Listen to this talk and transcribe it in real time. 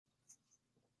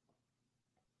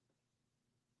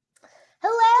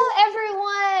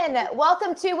everyone.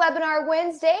 Welcome to Webinar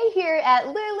Wednesday here at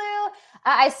Lulu.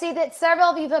 I see that several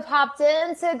of you have hopped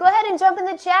in, so go ahead and jump in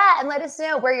the chat and let us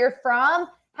know where you're from,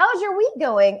 how's your week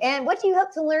going, and what do you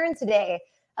hope to learn today?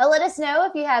 Let us know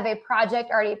if you have a project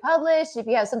already published, if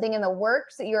you have something in the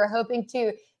works that you're hoping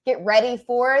to get ready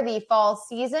for the fall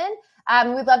season.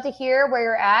 We'd love to hear where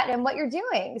you're at and what you're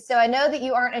doing. So I know that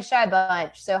you aren't a shy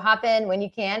bunch, so hop in when you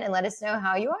can and let us know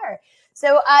how you are.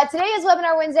 So today is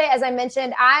Webinar Wednesday. As I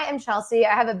mentioned, I am Chelsea.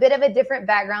 I have a bit of a different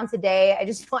background today. I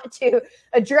just want to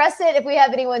address it if we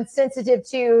have anyone sensitive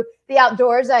to the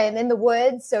outdoors. I am in the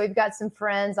woods, so we've got some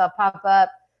friends. I'll pop up.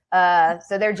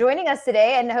 So they're joining us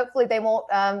today, and hopefully they won't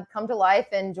come to life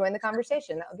and join the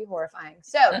conversation. That would be horrifying.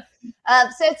 So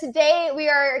today we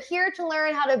are here to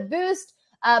learn how to boost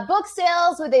book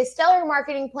sales with a stellar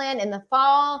marketing plan in the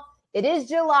fall. It is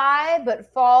July,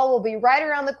 but fall will be right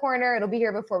around the corner. It'll be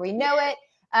here before we know it.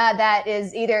 That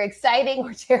is either exciting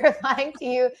or terrifying to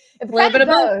you. A little bit of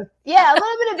both. Yeah, a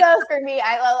little bit of both for me.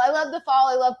 I love the fall.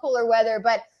 I love cooler weather.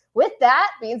 But with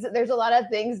that means that there's a lot of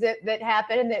things that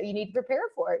happen and that you need to prepare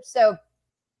for. So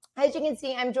as you can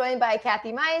see, I'm joined by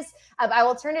Kathy Meis. I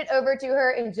will turn it over to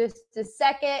her in just a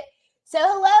second. So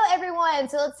hello, everyone.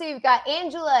 So let's see. We've got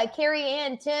Angela, Carrie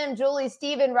Ann, Tim, Julie,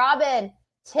 Stephen, Robin,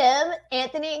 Tim,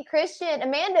 Anthony, and Christian,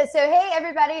 Amanda. So, hey,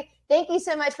 everybody, thank you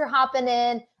so much for hopping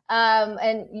in.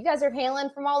 And you guys are hailing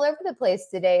from all over the place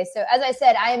today. So, as I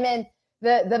said, I am in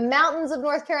the mountains of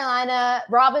North Carolina,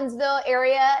 Robbinsville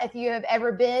area. If you have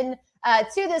ever been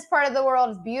to this part of the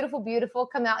world, it's beautiful, beautiful.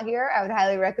 Come out here. I would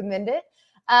highly recommend it.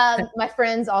 My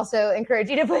friends also encourage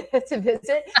you to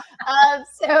visit.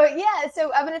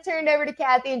 So I'm going to turn it over to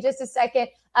Kathy in just a second.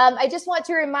 I just want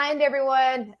to remind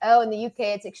everyone, in the UK,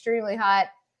 it's extremely hot.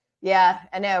 Yeah,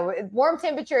 I know. Warm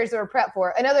temperatures that we're prepped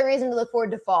for. Another reason to look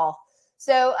forward to fall.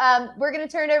 So we're going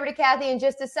to turn it over to Kathy in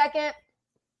just a second.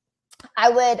 I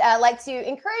would like to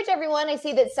encourage everyone. I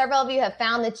see that several of you have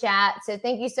found the chat, so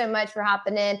thank you so much for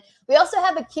hopping in. We also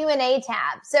have a Q&A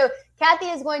tab. So Kathy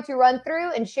is going to run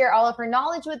through and share all of her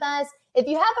knowledge with us. If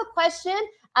you have a question,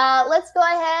 let's go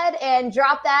ahead and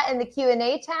drop that in the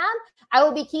Q&A tab. I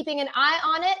will be keeping an eye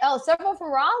on it. Oh, several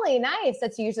from Raleigh. Nice.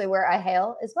 That's usually where I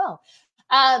hail as well.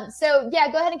 So yeah,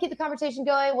 go ahead and keep the conversation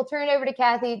going. We'll turn it over to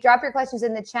Kathy. Drop your questions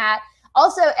in the chat.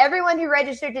 Also, everyone who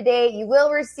registered today, you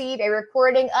will receive a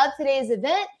recording of today's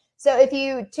event. So if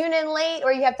you tune in late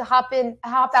or you have to hop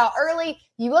out early,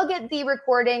 you will get the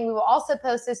recording. We will also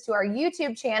post this to our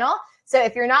YouTube channel. So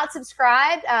if you're not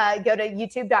subscribed, go to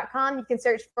youtube.com. You can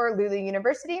search for Lulu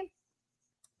University.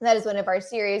 That is one of our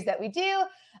series that we do.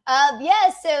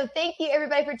 Yes, so thank you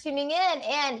everybody for tuning in.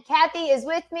 And Kathy is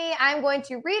with me. I'm going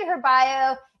to read her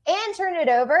bio and turn it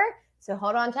over. So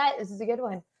hold on tight. This is a good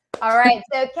one. All right.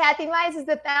 So Kathy Meis is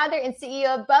the founder and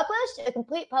CEO of Bublish, a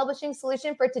complete publishing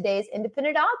solution for today's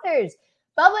independent authors.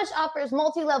 Bublish offers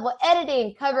multi-level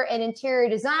editing, cover and interior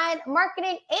design,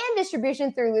 marketing, and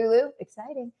distribution through Lulu,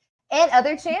 exciting, and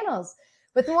other channels.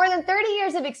 With more than 30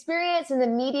 years of experience in the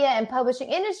media and publishing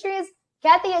industries,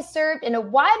 Kathy has served in a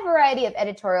wide variety of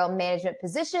editorial management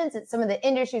positions at some of the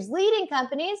industry's leading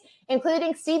companies,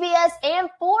 including CBS and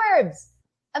Forbes.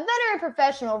 A veteran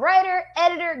professional writer,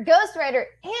 editor, ghostwriter,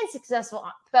 and successful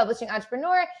publishing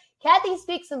entrepreneur, Kathy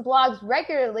speaks and blogs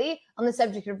regularly on the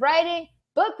subject of writing,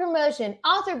 book promotion,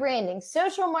 author branding,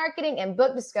 social marketing, and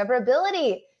book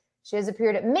discoverability. She has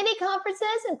appeared at many conferences,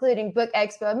 including Book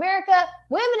Expo America,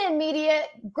 Women in Media,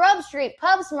 Grub Street,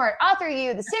 PubSmart,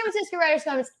 AuthorU, the San Francisco Writers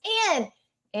Conference, and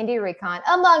Indie Recon,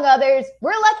 among others.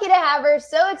 We're lucky to have her.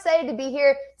 So excited to be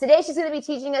here. Today, she's going to be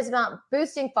teaching us about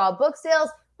boosting fall book sales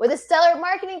with a stellar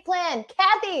marketing plan.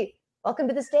 Kathy, welcome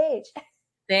to the stage.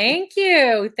 Thank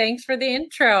you. Thanks for the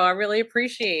intro. I really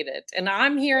appreciate it. And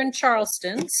I'm here in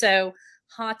Charleston, so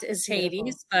hot as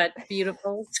Hades, but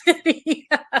beautiful city.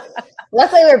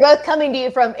 Luckily, we're both coming to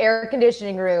you from air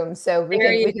conditioning rooms, so we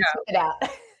can sweat it out.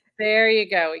 There you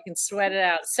go. We can sweat it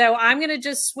out. So I'm going to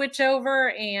just switch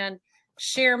over and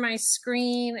share my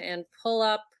screen and pull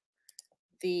up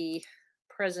the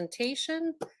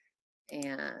presentation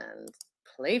and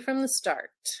play from the start.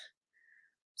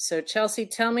 So Chelsea,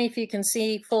 tell me if you can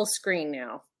see full screen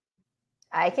now.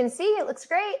 I can see it. Looks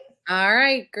great. All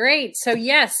right, great. So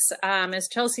yes, as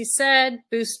Chelsea said,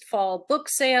 boost fall book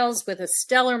sales with a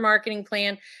stellar marketing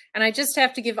plan. And I just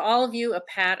have to give all of you a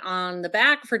pat on the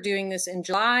back for doing this in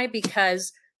July,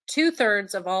 because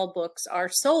 2/3 of all books are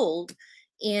sold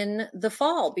in the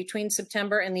fall between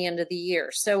September and the end of the year.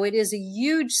 So it is a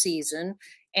huge season,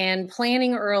 and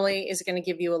planning early is going to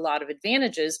give you a lot of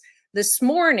advantages. This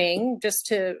morning, just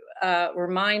to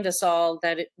remind us all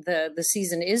that the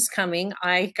season is coming,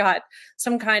 I got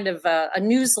some kind of a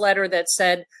newsletter that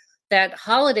said that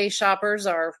holiday shoppers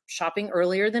are shopping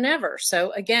earlier than ever.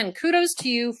 So again, kudos to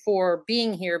you for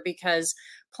being here, because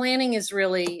planning is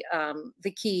really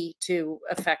the key to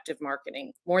effective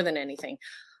marketing more than anything.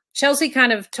 Chelsea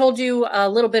kind of told you a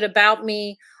little bit about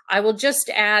me. I will just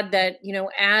add that, you know,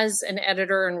 as an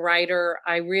editor and writer,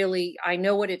 I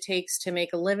know what it takes to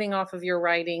make a living off of your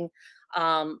writing.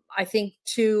 I think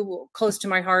too close to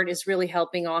my heart is really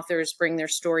helping authors bring their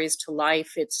stories to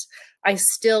life. I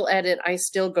still edit, I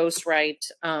still ghostwrite,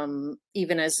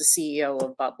 even as the CEO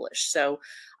of Bublish. So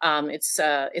it's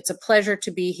a pleasure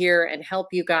to be here and help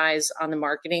you guys on the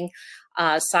marketing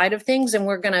side of things. And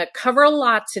we're going to cover a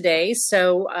lot today.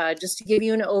 So just to give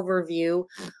you an overview,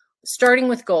 starting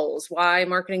with goals, why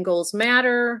marketing goals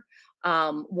matter,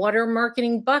 what are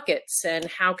marketing buckets and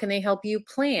how can they help you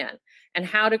plan, and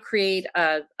how to create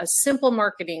a simple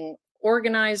marketing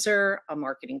organizer, a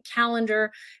marketing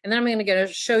calendar. And then I'm going to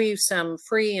show you some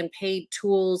free and paid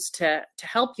tools to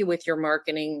help you with your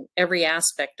marketing, every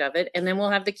aspect of it. And then we'll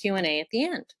have the Q&A at the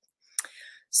end.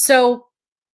 So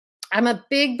I'm a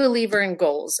big believer in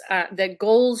goals, that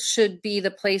goals should be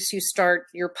the place you start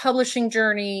your publishing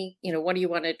journey. You know, what do you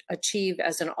want to achieve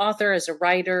as an author, as a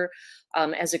writer,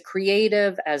 as a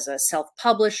creative, as a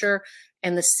self-publisher?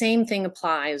 And the same thing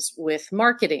applies with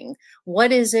marketing.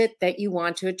 What is it that you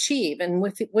want to achieve? And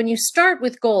when you start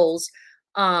with goals,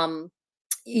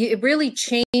 it really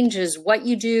changes what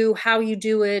you do, how you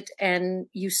do it, and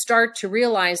you start to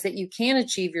realize that you can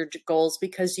achieve your goals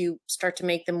because you start to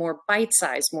make them more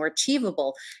bite-sized, more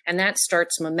achievable, and that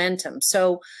starts momentum.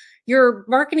 So your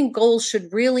marketing goals should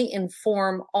really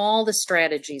inform all the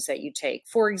strategies that you take.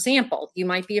 For example, you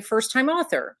might be a first-time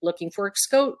author looking for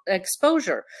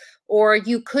exposure, or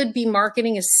you could be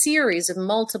marketing a series of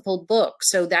multiple books.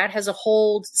 So that has a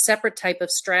whole separate type of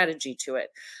strategy to it.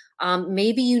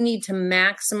 Maybe you need to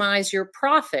maximize your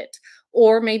profit,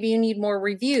 or maybe you need more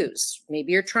reviews.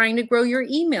 Maybe you're trying to grow your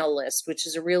email list, which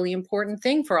is a really important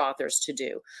thing for authors to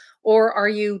do. Or are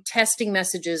you testing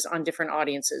messages on different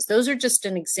audiences? Those are just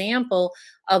an example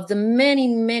of the many,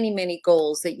 many, many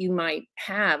goals that you might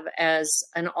have as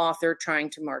an author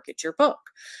trying to market your book.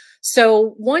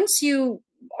 So once you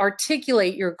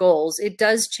articulate your goals, it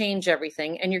does change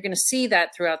everything. And you're going to see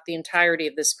that throughout the entirety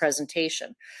of this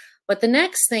presentation. But the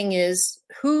next thing is,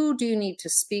 who do you need to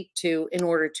speak to in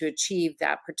order to achieve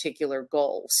that particular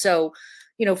goal? So,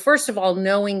 you know, first of all,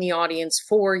 knowing the audience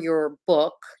for your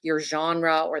book, your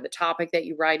genre, or the topic that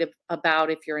you write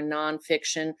about, if you're a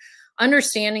nonfiction,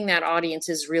 understanding that audience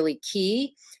is really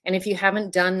key. And if you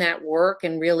haven't done that work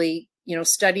and really, you know,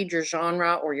 studied your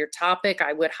genre or your topic,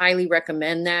 I would highly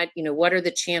recommend that. You know, what are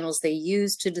the channels they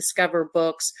use to discover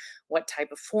books? What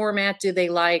type of format do they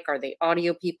like? Are they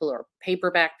audio people or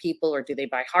paperback people, or do they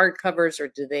buy hardcovers, or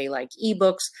do they like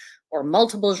ebooks or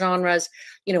multiple genres?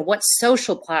 You know, what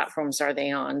social platforms are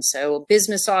they on? So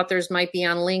business authors might be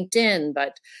on LinkedIn,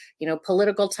 but, you know,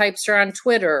 political types are on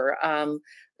Twitter.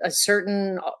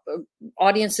 Certain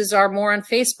audiences are more on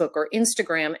Facebook or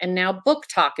Instagram, and now book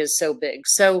talk is so big.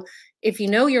 So if you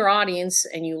know your audience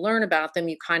and you learn about them,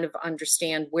 you kind of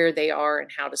understand where they are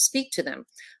and how to speak to them.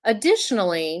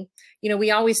 Additionally, you know, we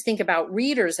always think about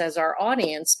readers as our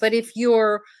audience, but if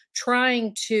you're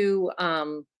trying to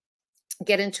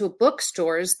get into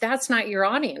bookstores, that's not your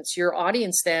audience. Your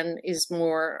audience then is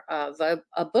more of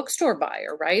a bookstore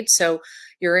buyer, right? So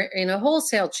you're in a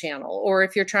wholesale channel, or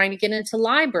if you're trying to get into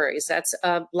libraries, that's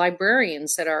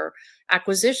librarians that are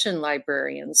acquisition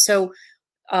librarians. So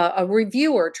a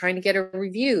reviewer trying to get a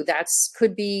review,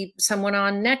 could be someone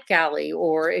on NetGalley,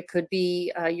 or it could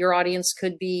be your audience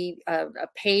could be a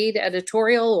paid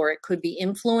editorial, or it could be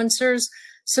influencers.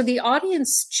 So the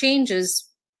audience changes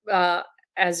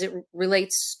as it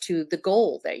relates to the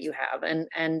goal that you have,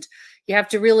 and you have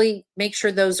to really make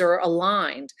sure those are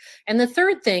aligned. And the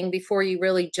third thing, before you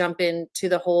really jump into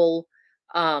the whole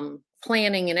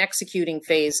planning and executing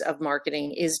phase of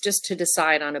marketing, is just to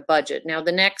decide on a budget. Now,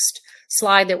 the next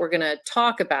slide that we're going to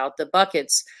talk about, the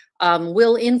buckets,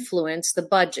 will influence the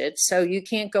budget. So you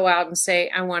can't go out and say,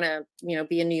 I want to, you know,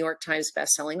 be a New York Times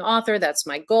bestselling author. That's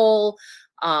my goal.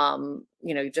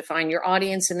 You know, you define your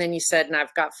audience, and then you said, and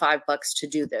I've got $5 to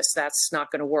do this. That's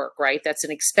not going to work, right? That's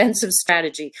an expensive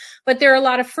strategy. But there are a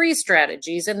lot of free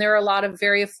strategies, and there are a lot of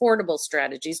very affordable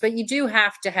strategies. But you do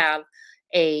have to have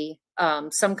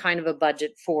some kind of a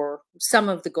budget for some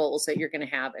of the goals that you're going to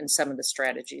have and some of the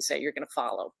strategies that you're going to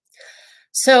follow.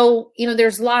 So, you know,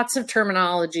 there's lots of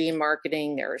terminology in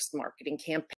marketing. There's marketing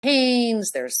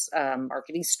campaigns, there's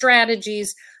marketing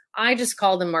strategies. I just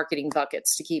call them marketing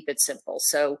buckets to keep it simple.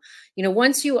 So, you know,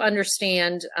 once you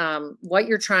understand what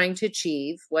you're trying to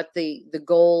achieve, what the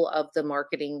goal of the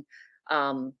marketing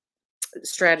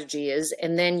strategy is,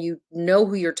 and then you know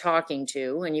who you're talking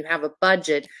to and you have a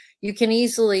budget, you can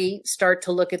easily start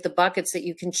to look at the buckets that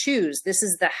you can choose. This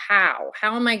is the how.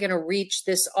 How am I going to reach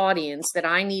this audience that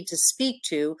I need to speak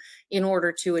to in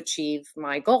order to achieve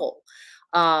my goal?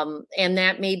 And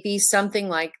that may be something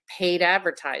like paid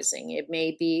advertising. It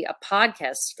may be a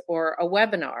podcast or a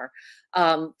webinar.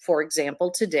 For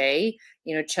example, today,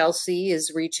 Chelsea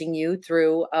is reaching you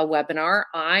through a webinar.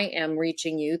 I am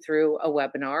reaching you through a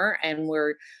webinar, and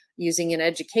we're using an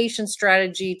education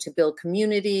strategy to build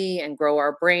community and grow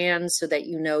our brand so that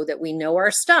you know that we know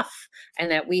our stuff and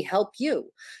that we help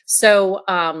you. So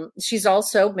she's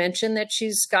also mentioned that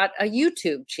she's got a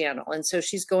YouTube channel. And so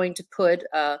she's going to put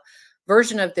a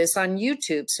version of this on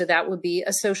YouTube. So that would be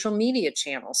a social media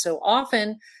channel. So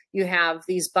often you have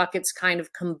these buckets kind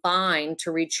of combined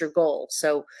to reach your goal.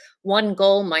 So one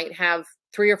goal might have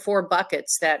 3 or 4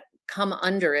 buckets that come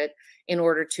under it in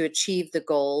order to achieve the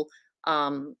goal.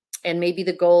 And maybe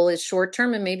the goal is short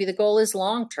term and maybe the goal is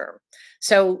long term.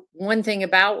 So one thing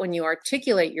about when you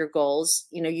articulate your goals,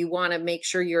 you want to make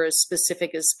sure you're as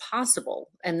specific as possible.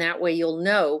 And that way you'll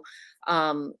know,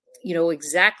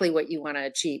 exactly what you want to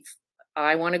achieve.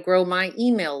 I want to grow my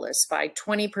email list by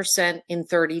 20% in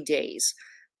 30 days.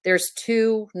 There's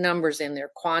 2 numbers in there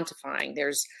quantifying.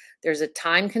 There's a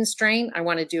time constraint. I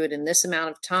want to do it in this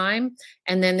amount of time.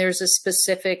 And then there's a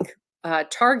specific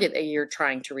target that you're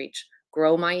trying to reach.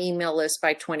 Grow my email list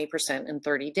by 20% in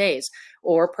 30 days.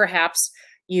 Or perhaps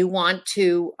you want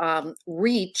to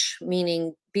reach,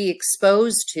 meaning be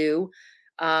exposed to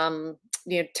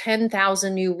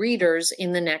 10,000 new readers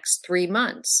in the next 3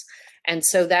 months. And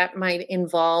so that might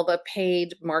involve a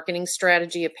paid marketing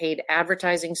strategy, a paid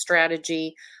advertising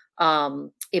strategy.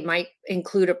 It might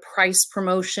include a price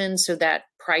promotion so that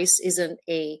price isn't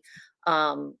a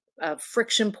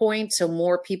friction point, so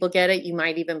more people get it. You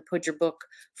might even put your book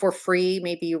for free.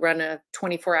 Maybe you run a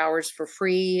 24 hours for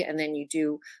free, and then you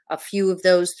do a few of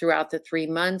those throughout the 3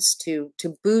 months to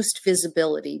boost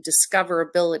visibility,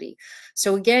 discoverability.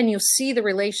 So again, you'll see the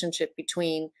relationship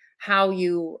between how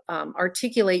you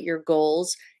articulate your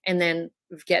goals and then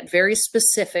get very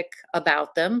specific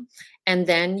about them. And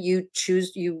then you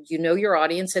choose, you know your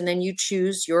audience, and then you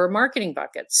choose your marketing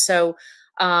buckets. So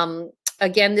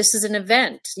again, this is an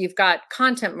event. You've got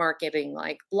content marketing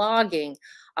like blogging.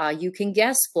 You can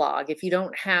guest blog. If you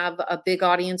don't have a big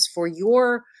audience for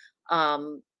your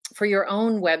own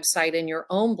website and your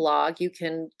own blog, you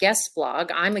can guest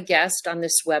blog. I'm a guest on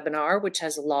this webinar, which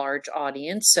has a large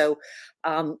audience. So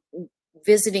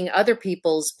visiting other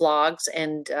people's blogs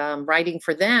and writing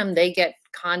for them, they get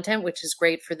content, which is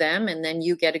great for them. And then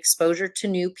you get exposure to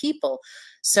new people.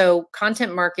 So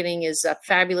content marketing is a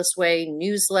fabulous way.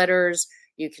 Newsletters,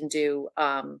 you can do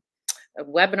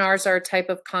webinars are a type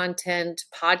of content.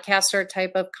 Podcasts are a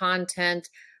type of content.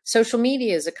 Social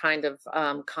media is a kind of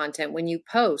content when you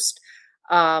post.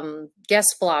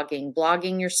 Guest blogging,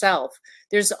 blogging yourself.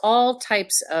 There's all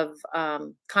types of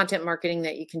content marketing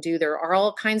that you can do. There are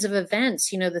all kinds of events.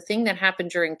 The thing that happened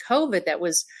during COVID that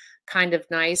was kind of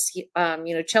nice.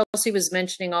 Chelsea was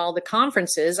mentioning all the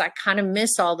conferences. I kind of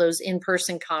miss all those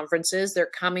in-person conferences. They're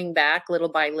coming back little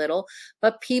by little,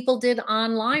 but people did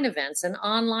online events and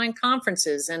online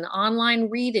conferences and online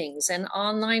readings and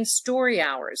online story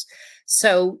hours.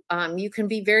 So you can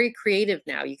be very creative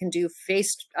now. You can do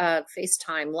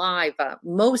FaceTime live.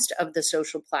 Most of the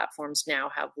social platforms now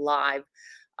have live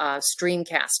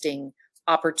streamcasting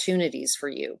opportunities for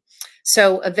you.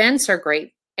 So events are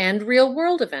great. And real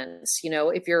world events,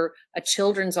 if you're a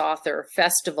children's author,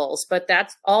 festivals, but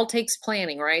that all takes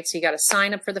planning, right? So you got to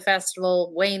sign up for the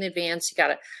festival way in advance. You got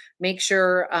to make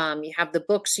sure you have the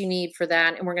books you need for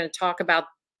that. And we're going to talk about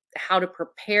how to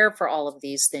prepare for all of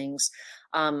these things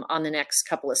on the next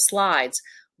couple of slides.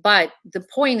 But the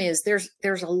point is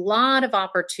there's a lot of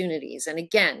opportunities. And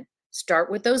again,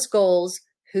 start with those goals.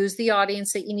 Who's the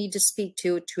audience that you need to speak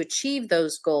to achieve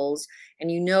those goals? And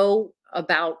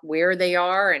about where they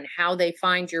are and how they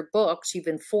find your books. You've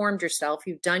informed yourself,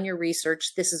 you've done your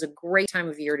research. This is a great time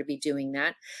of year to be doing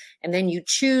that. And then you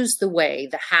choose the way,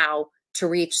 the how to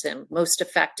reach them most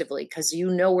effectively because you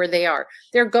know where they are.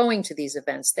 They're going to these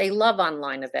events. They love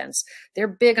online events. They're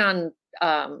big on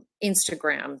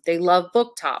Instagram. They love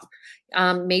BookTok.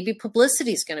 Maybe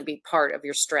publicity is going to be part of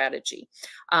your strategy.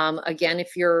 Again,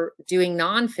 if you're doing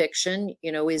nonfiction,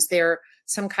 is there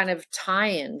some kind of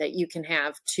tie-in that you can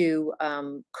have to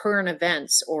current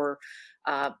events or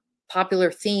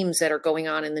popular themes that are going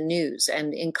on in the news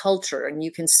and in culture, and you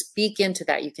can speak into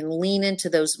that. You can lean into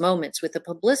those moments with a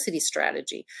publicity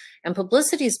strategy. And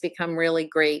publicity has become really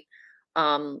great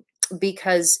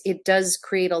because it does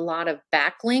create a lot of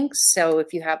backlinks. So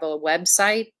if you have a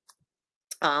website,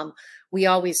 we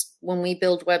always, when we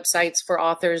build websites for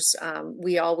authors,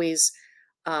 we always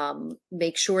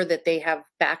make sure that they have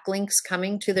backlinks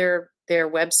coming to their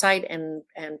website,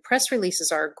 and press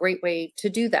releases are a great way to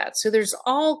do that. So there's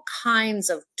all kinds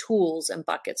of tools and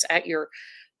buckets at your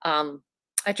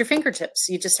fingertips.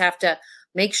 You just have to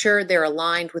make sure they're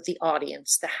aligned with the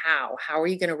audience, the how are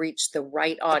you going to reach the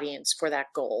right audience for that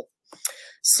goal?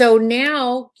 So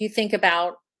now you think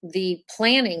about the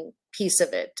planning piece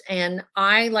of it. And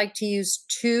I like to use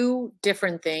two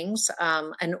different things,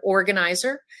 an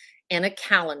organizer and a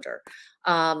calendar.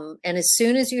 And as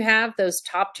soon as you have those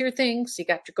top tier things, you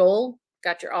got your goal,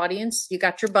 got your audience, you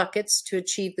got your buckets to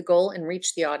achieve the goal and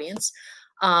reach the audience,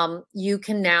 you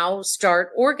can now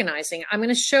start organizing. I'm going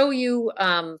to show you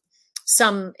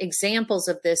some examples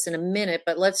of this in a minute,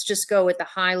 but let's just go with the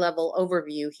high level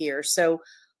overview here. So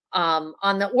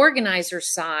on the organizer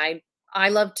side, I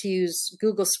love to use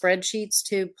Google spreadsheets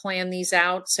to plan these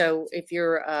out. So if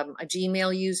you're a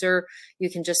Gmail user, you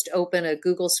can just open a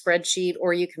Google spreadsheet,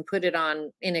 or you can put it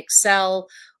in Excel,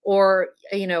 or,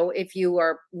 you know, if you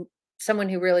are someone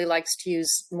who really likes to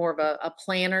use more of a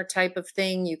planner type of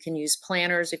thing, you can use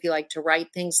planners if you like to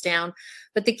write things down.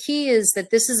 But the key is that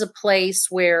this is a place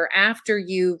where, after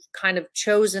you've kind of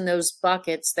chosen those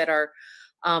buckets that are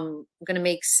going to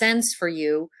make sense for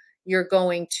you, you're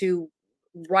going to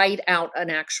write out an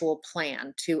actual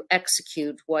plan to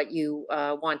execute what you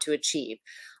want to achieve.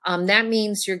 That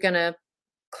means you're going to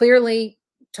clearly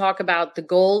talk about the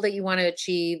goal that you want to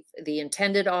achieve, the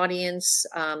intended audience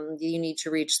you need to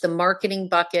reach, the marketing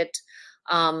bucket,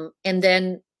 and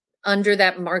then under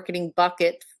that marketing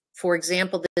bucket, for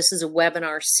example, this is a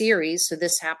webinar series, so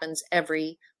this happens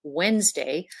every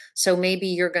Wednesday. So maybe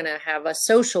you're going to have a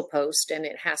social post and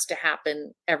it has to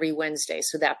happen every Wednesday.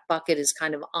 So that bucket is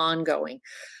kind of ongoing.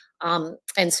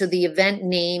 And so the event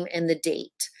name and the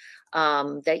date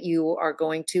that you are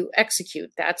going to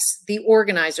execute, that's the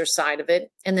organizer side of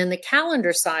it. And then the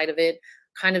calendar side of it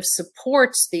kind of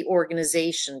supports the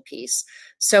organization piece.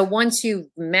 So once you've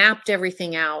mapped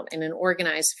everything out in an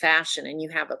organized fashion and you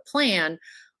have a plan,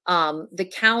 the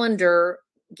calendar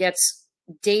gets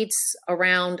dates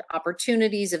around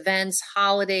opportunities, events,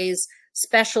 holidays,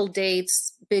 special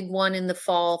dates. Big one in the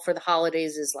fall for the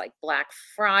holidays is like Black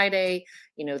Friday.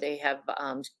 You know, they have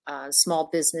Small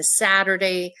Business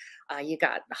Saturday. You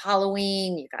got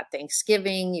Halloween, you got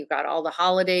Thanksgiving, you got all the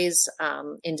holidays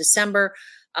in December.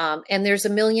 And there's a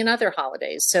million other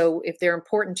holidays. So if they're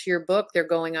important to your book, they're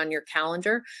going on your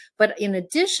calendar. But in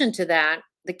addition to that,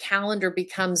 the calendar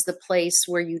becomes the place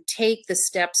where you take the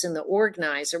steps in the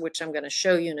organizer, which I'm going to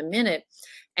show you in a minute,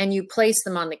 and you place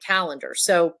them on the calendar.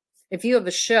 So if you have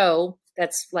a show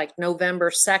that's like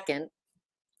November 2nd,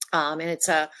 and it's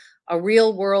a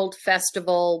real world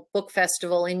festival, book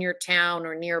festival in your town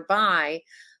or nearby,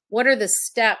 what are the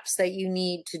steps that you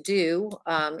need to do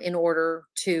in order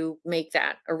to make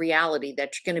that a reality,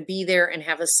 that you're going to be there and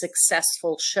have a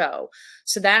successful show?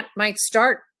 So that might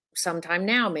start sometime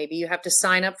now. Maybe you have to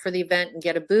sign up for the event and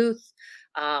get a booth.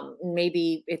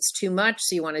 Maybe it's too much,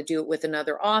 so you want to do it with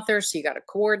another author. So you got to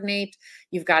coordinate.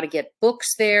 You've got to get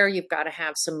books there. You've got to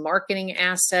have some marketing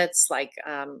assets, like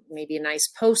maybe a nice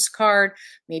postcard.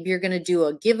 Maybe you're going to do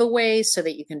a giveaway so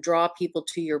that you can draw people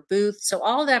to your booth. So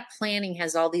all that planning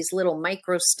has all these little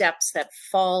micro steps that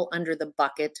fall under the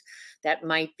bucket that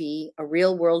might be a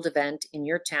real world event in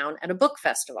your town at a book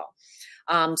festival.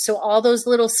 So all those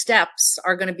little steps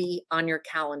are going to be on your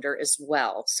calendar as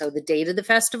well. So the date of the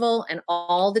festival and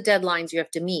all the deadlines you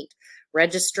have to meet,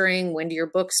 registering, when do your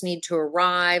books need to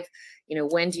arrive, you know,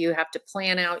 when do you have to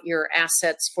plan out your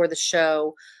assets for the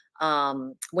show,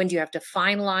 when do you have to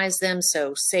finalize them?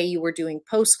 So say you were doing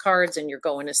postcards and you're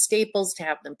going to Staples to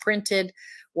have them printed,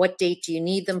 what date do you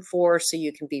need them for so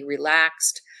you can be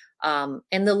relaxed? And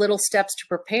the little steps to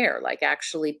prepare, like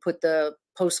actually put the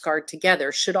postcard together,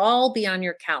 should all be on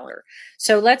your calendar.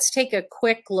 So let's take a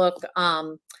quick look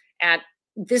at,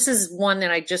 this is one that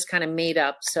I just kind of made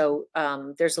up. So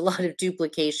there's a lot of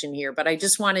duplication here, but I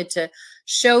just wanted to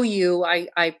show you,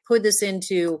 I put this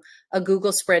into a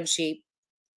Google spreadsheet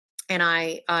and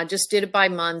I just did it by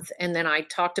month. And then I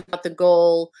talked about the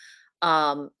goal,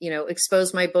 you know,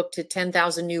 expose my book to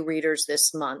 10,000 new readers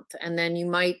this month. And then you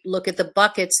might look at the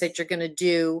buckets that you're going to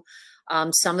do.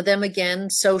 Some of them, again,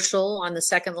 social on the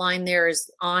second line there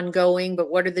is ongoing, but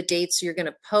what are the dates you're going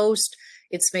to post?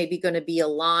 It's maybe going to be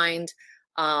aligned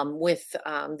with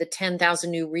the 10,000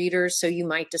 new readers. So you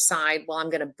might decide, well, I'm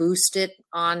going to boost it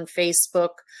on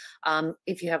Facebook.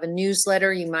 If you have a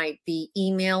newsletter, you might be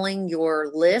emailing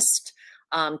your list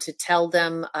to tell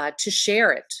them to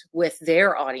share it with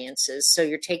their audiences. So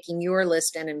you're taking your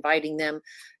list and inviting them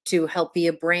to help be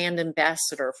a brand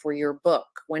ambassador for your book.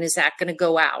 When is that going to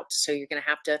go out? So you're going to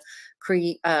have to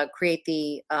create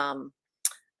the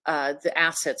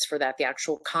assets for that, the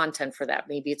actual content for that.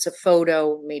 Maybe it's a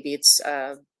photo, maybe it's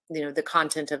the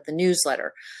content of the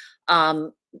newsletter.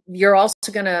 You're also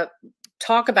going to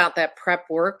talk about that prep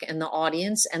work and the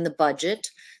audience and the budget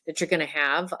that you're going to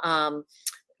have.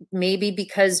 Maybe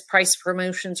because price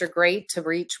promotions are great to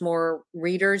reach more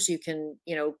readers, you can,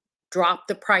 drop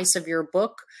the price of your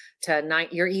book to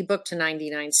your ebook to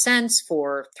 99 cents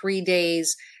for 3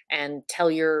 days, and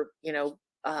tell your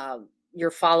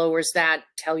followers that,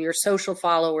 tell your social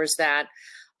followers that.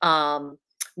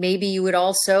 Maybe you would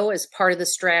also, as part of the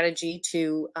strategy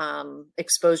to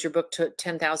expose your book to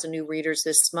 10,000 new readers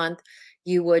this month,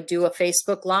 you would do a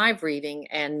Facebook Live reading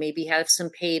and maybe have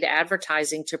some paid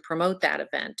advertising to promote that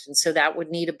event. And so that would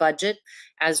need a budget,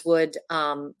 as would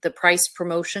the price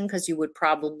promotion, because you would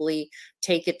probably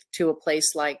take it to a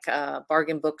place like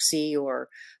Bargain Booksy or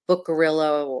Book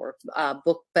Gorilla or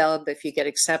BookBub if you get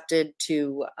accepted,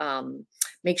 to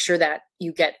make sure that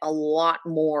you get a lot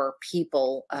more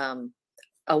people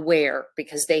aware,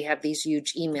 because they have these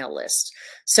huge email lists.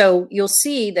 So you'll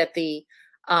see that the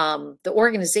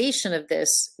organization of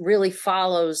this really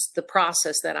follows the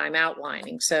process that I'm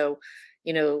outlining. So,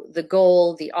 the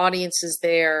goal, the audience is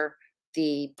there,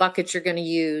 the buckets you're going to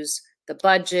use, the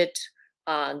budget,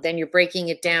 then you're breaking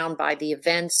it down by the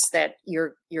events that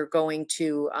you're going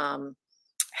to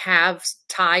have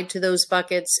tied to those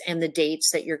buckets, and the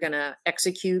dates that you're going to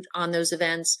execute on those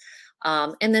events,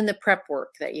 and then the prep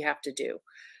work that you have to do.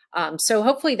 So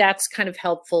hopefully that's kind of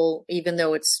helpful, even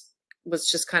though was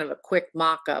just kind of a quick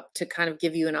mock-up to kind of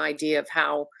give you an idea of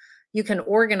how you can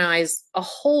organize a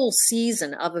whole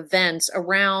season of events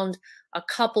around a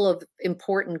couple of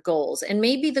important goals. And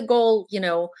maybe the goal,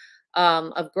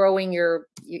 of growing your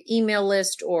email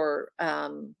list, or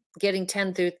getting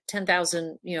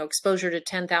 10,000, exposure to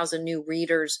 10,000 new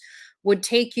readers would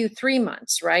take you 3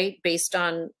 months, right? Based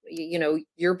on,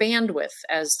 your bandwidth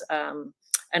as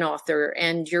an author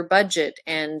and your budget,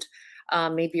 and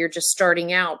maybe you're just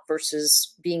starting out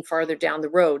versus being farther down the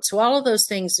road. So all of those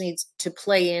things need to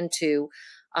play into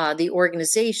the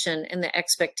organization and the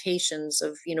expectations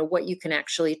of, what you can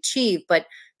actually achieve. But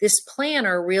this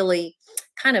planner really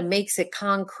kind of makes it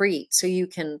concrete, so you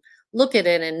can look at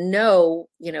it and know,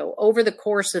 over the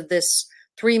course of this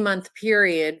 3-month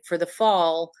period for the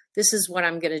fall, this is what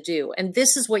I'm going to do. And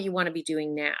this is what you want to be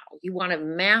doing now. You want to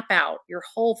map out your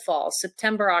whole fall,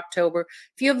 September, October.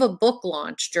 If you have a book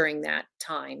launch during that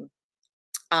time,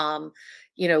 that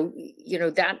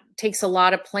takes a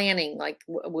lot of planning. Like,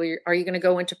 are you going to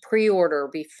go into pre-order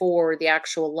before the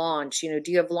actual launch? Do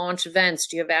you have launch events?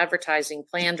 Do you have advertising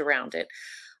planned around it?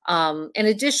 And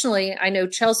additionally, I know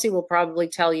Chelsea will probably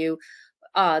tell you,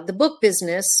 the book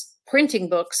business, printing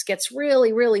books, gets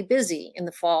really, really busy in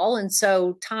the fall. And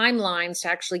so timelines to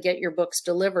actually get your books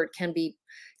delivered can be,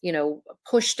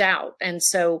 pushed out. And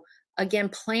so again,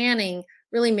 planning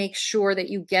really makes sure that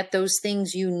you get those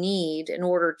things you need in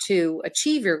order to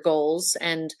achieve your goals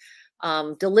and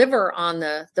deliver on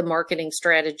the marketing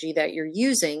strategy that you're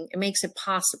using. It makes it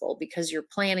possible because you're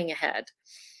planning ahead.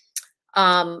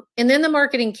 And then the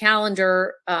marketing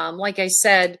calendar, like I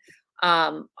said,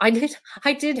 I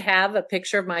did have a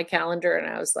picture of my calendar,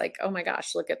 and I was like, oh my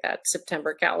gosh, look at that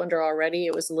September calendar already.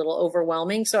 It was a little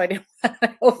overwhelming, so I didn't want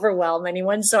to overwhelm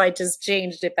anyone. So I just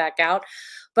changed it back out.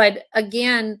 But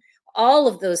again, all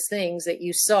of those things that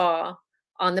you saw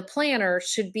on the planner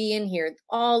should be in here,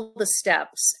 all the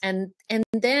steps. And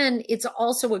then it's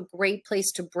also a great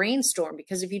place to brainstorm,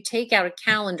 because if you take out a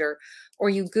calendar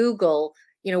or you Google,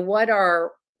 what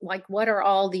are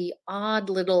all the odd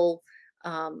little,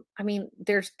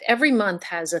 every month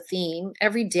has a theme,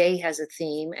 every day has a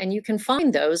theme, and you can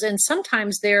find those. And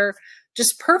sometimes they're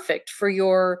just perfect for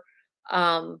your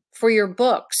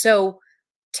book. So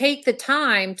take the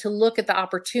time to look at the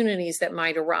opportunities that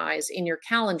might arise in your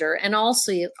calendar, and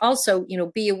also,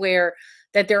 be aware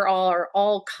that there are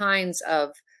all kinds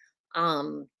of,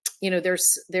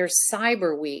 there's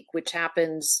Cyber Week, which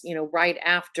happens, right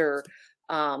after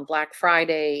Black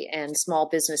Friday and Small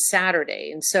Business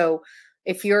Saturday. And so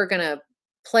if you're going to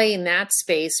play in that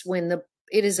space when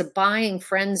it is a buying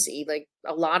frenzy, like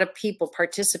a lot of people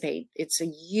participate, it's a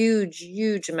huge,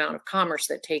 huge amount of commerce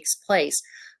that takes place.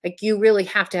 Like, you really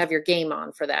have to have your game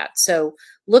on for that. So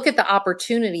look at the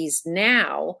opportunities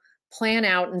now, plan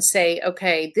out and say,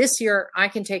 okay, this year I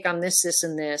can take on this, this,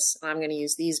 and this. I'm going to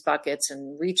use these buckets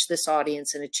and reach this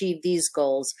audience and achieve these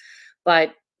goals.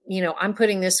 But I'm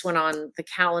putting this one on the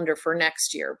calendar for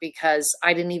next year because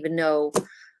I didn't even know,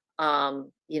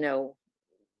 you know,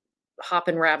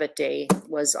 Hoppin' Rabbit Day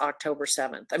was October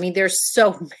 7th. I mean, there's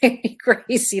so many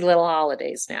crazy little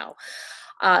holidays now.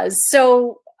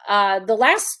 The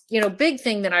last, big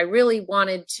thing that I really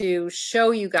wanted to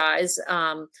show you guys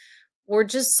were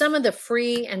just some of the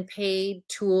free and paid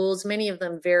tools, many of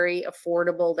them very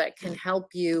affordable that can help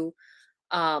you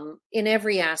in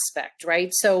every aspect,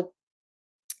 right? So,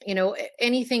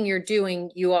 anything you're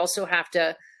doing, you also have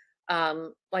to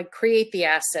like create the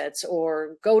assets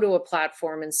or go to a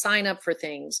platform and sign up for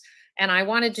things. And I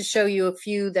wanted to show you a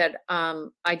few that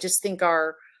I just think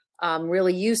are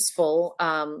really useful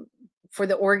for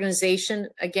the organization.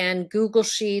 Again, Google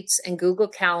Sheets and Google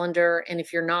Calendar. And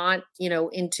if you're not,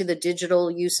 into the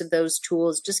digital use of those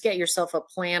tools, just get yourself a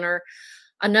planner.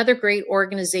 Another great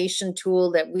organization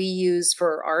tool that we use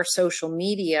for our social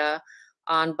media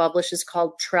on Bublish is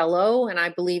called Trello. And I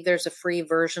believe there's a free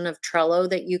version of Trello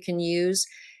that you can use.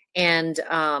 And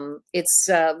it's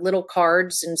little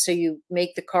cards. And so you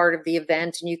make the card of the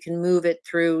event and you can move it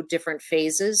through different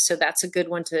phases. So that's a good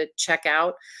one to check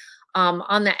out.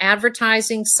 On the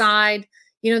advertising side,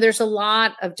 there's a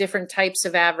lot of different types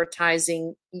of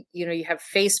advertising. You have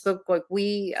Facebook, like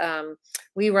we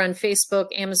run Facebook,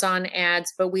 Amazon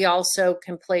ads, but we also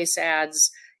can place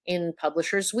ads in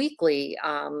Publishers Weekly.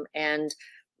 And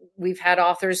we've had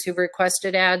authors who've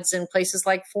requested ads in places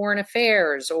like Foreign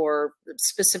Affairs or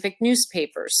specific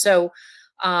newspapers. So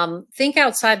think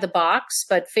outside the box,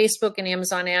 but Facebook and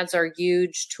Amazon ads are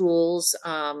huge tools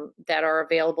that are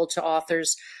available to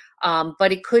authors.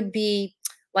 But it could be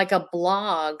like a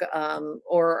blog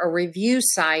or a review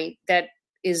site that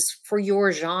is for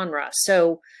your genre.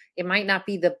 So it might not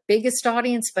be the biggest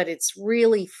audience, but it's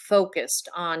really focused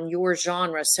on your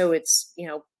genre. So it's,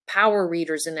 power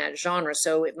readers in that genre.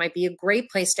 So it might be a great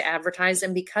place to advertise.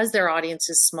 And because their audience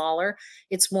is smaller,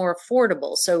 it's more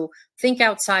affordable. So think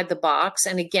outside the box.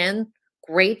 And again,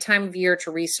 great time of year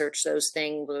to research those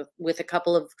things with a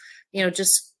couple of,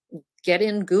 just get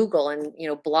in Google and,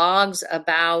 blogs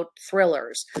about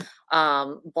thrillers,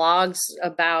 blogs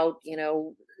about,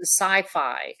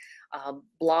 sci-fi,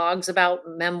 blogs about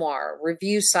memoir,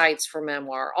 review sites for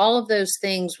memoir. All of those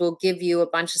things will give you a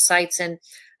bunch of sites. And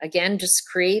again, just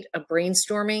create a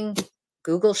brainstorming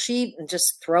Google sheet and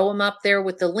just throw them up there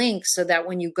with the link so that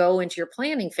when you go into your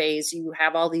planning phase, you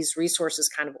have all these resources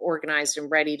kind of organized and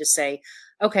ready to say,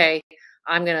 okay,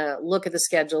 I'm going to look at the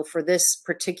schedule for this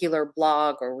particular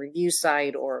blog or review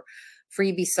site or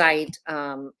freebie site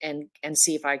and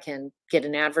see if I can get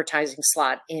an advertising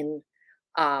slot in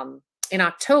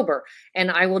October. And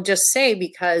I will just say,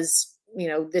 because,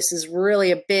 this is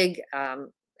really a big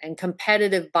and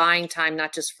competitive buying time,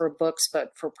 not just for books,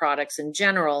 but for products in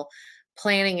general,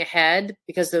 planning ahead,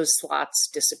 because those slots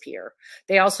disappear.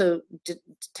 They also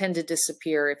tend to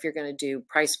disappear if you're going to do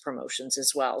price promotions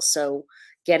as well. So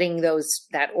getting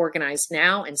that organized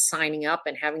now and signing up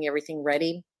and having everything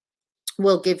ready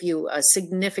will give you a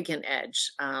significant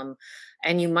edge.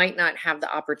 And you might not have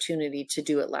the opportunity to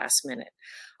do it last minute.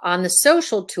 On the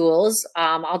social tools,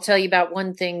 I'll tell you about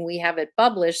one thing we have at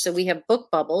Bublish. So we have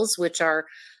book bubbles, which are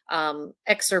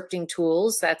excerpting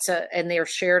tools. And they are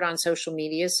shared on social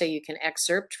media. So you can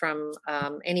excerpt from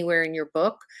anywhere in your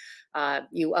book.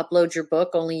 You upload your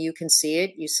book, only you can see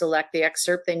it. You select the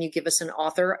excerpt, then you give us an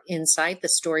author insight, the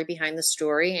story behind the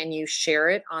story, and you share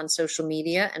it on social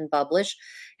media and Bublish.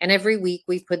 And every week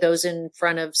we put those in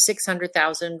front of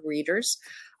 600,000 readers.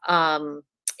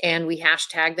 And we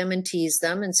hashtag them and tease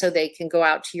them. And so they can go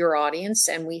out to your audience,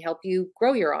 and we help you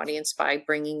grow your audience by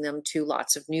bringing them to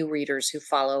lots of new readers who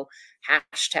follow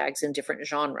hashtags in different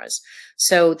genres.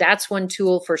 So that's one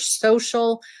tool for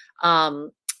social.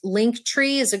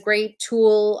 Linktree is a great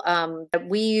tool that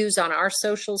we use on our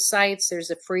social sites.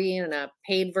 There's a free and a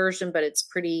paid version, but it's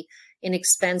pretty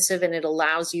inexpensive, and it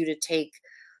allows you to take,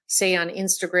 say on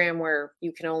Instagram, where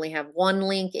you can only have one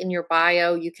link in your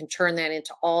bio, you can turn that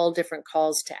into all different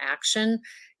calls to action.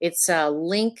 It's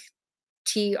linktr.ee.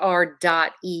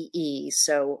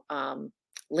 So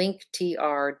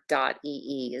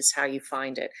linktr.ee is how you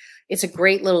find it. It's a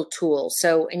great little tool.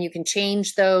 So, and you can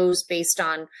change those based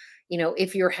on,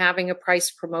 if you're having a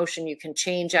price promotion, you can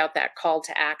change out that call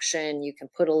to action. You can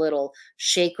put a little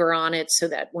shaker on it so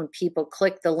that when people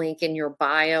click the link in your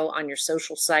bio on your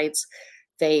social sites,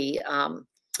 they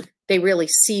really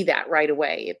see that right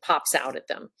away. It pops out at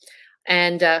them.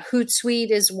 And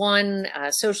Hootsuite is one.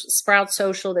 Sprout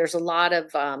Social. There's a lot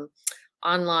of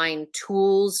online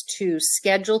tools to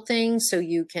schedule things, so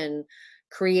you can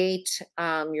create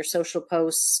your social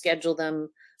posts, schedule them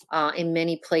in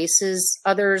many places.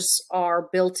 Others are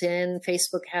built in.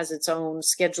 Facebook has its own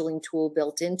scheduling tool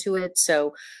built into it.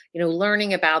 So,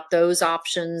 learning about those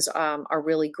options are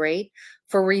really great.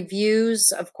 For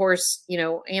reviews, of course,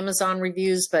 Amazon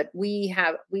reviews, but we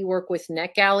work with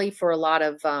NetGalley for a lot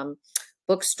of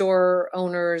bookstore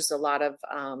owners, a lot of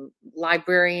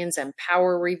librarians and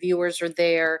power reviewers are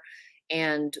there.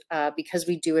 And because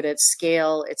we do it at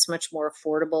scale, it's much more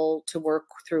affordable to work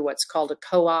through what's called a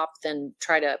co-op than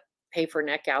try to pay for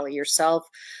NetGalley yourself.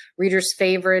 Reader's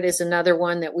Favorite is another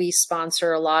one that we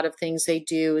sponsor. A lot of things they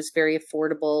do is very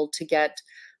affordable to get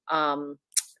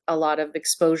a lot of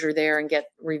exposure there and get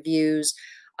reviews.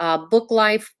 Book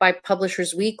Life by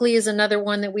Publishers Weekly is another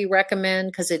one that we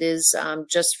recommend because it is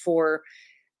just for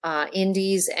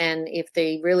indies, and if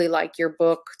they really like your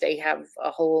book, they have a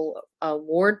whole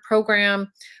award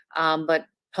program, but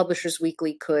Publishers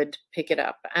Weekly could pick it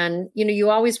up. And you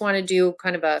always want to do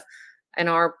kind of in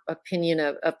our opinion,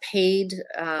 a paid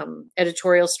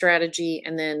editorial strategy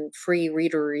and then free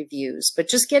reader reviews. But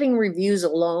just getting reviews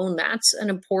alone, that's an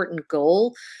important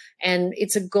goal, and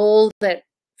it's a goal that,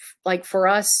 like for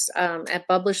us at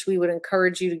Bublish, we would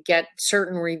encourage you to get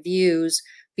certain reviews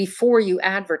before you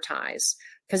advertise.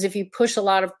 Because if you push a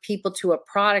lot of people to a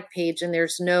product page and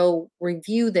there's no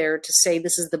review there to say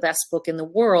this is the best book in the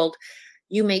world,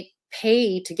 you may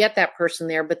pay to get that person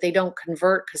there, but they don't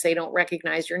convert because they don't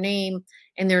recognize your name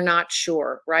and they're not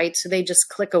sure, right? So they just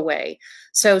click away.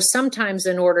 So sometimes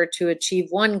in order to achieve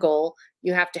one goal,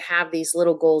 you have to have these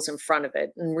little goals in front of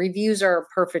it. And reviews are a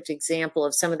perfect example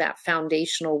of some of that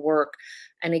foundational work.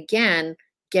 And again,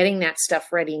 getting that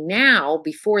stuff ready now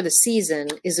before the season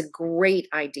is a great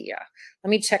idea. Let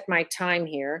me check my time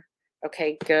here.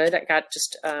 Okay, good. I got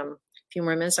just a few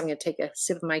more minutes. I'm going to take a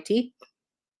sip of my tea.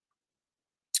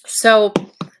 So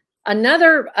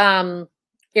another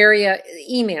area,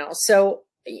 email. So,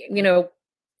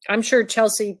 I'm sure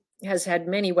Chelsea has had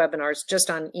many webinars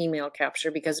just on email capture,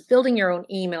 because building your own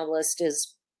email list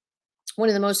is one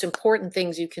of the most important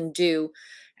things you can do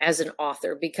as an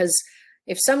author, because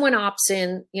if someone opts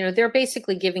in, they're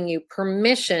basically giving you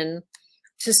permission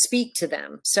to speak to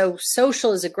them. So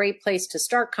social is a great place to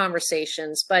start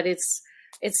conversations, but it's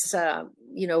a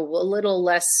little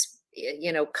less,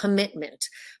 commitment.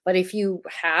 But if you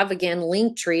have, again,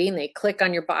 Linktree, and they click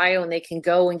on your bio and they can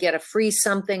go and get a free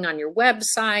something on your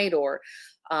website, or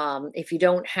if you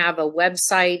don't have a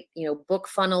website,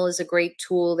 BookFunnel is a great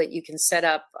tool that you can set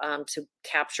up to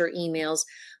capture emails.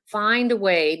 Find a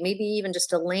way, maybe even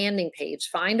just a landing page,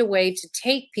 find a way to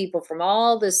take people from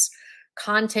all this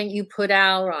content you put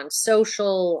out on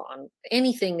social, on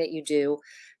anything that you do,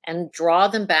 and draw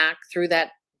them back through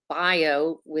that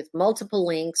bio with multiple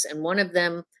links, and one of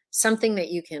them something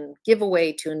that you can give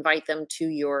away to invite them to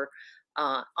your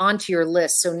onto your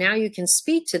list. So now you can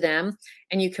speak to them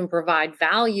and you can provide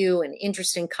value and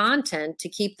interesting content to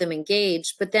keep them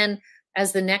engaged. But then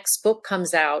as the next book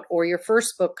comes out, or your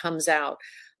first book comes out,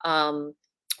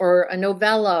 or a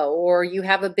novella, or you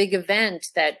have a big event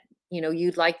that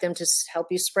you'd like them to help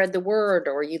you spread the word,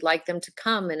 or you'd like them to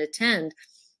come and attend,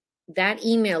 that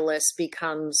email list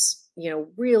becomes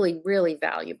really, really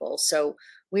valuable. So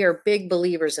we are big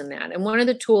believers in that. And one of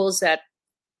the tools that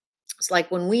it's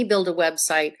like when we build a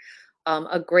website,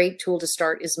 a great tool to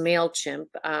start is MailChimp.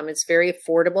 It's very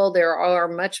affordable. There are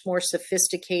much more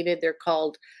sophisticated, they're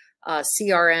called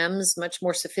CRMs, much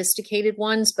more sophisticated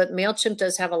ones, but MailChimp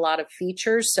does have a lot of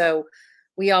features. So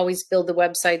we always build the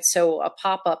website so a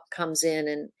pop-up comes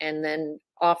in and then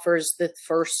offers the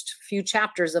first few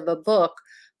chapters of a book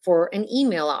for an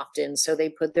email opt-in. So they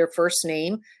put their first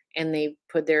name and they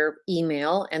put their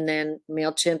email, and then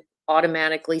MailChimp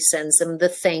automatically sends them the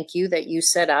thank you that you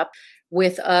set up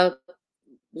with a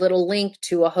little link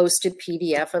to a hosted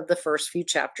PDF of the first few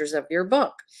chapters of your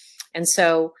book. And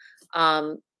so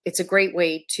it's a great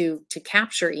way to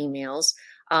capture emails.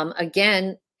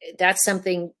 Again, that's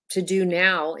something to do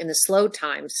now in the slow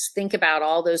times. Think about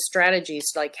all those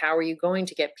strategies, like how are you going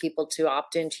to get people to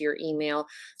opt into your email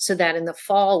so that in the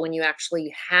fall, when you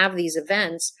actually have these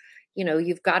events,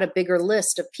 you've got a bigger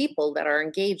list of people that are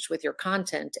engaged with your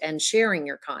content and sharing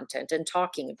your content and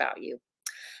talking about you.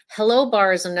 Hello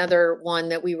Bar is another one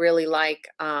that we really like,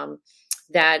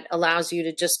 that allows you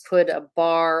to just put a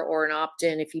bar or an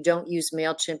opt-in. If you don't use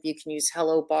MailChimp, you can use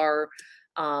Hello Bar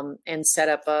and set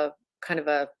up a kind of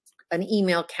an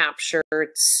email capture.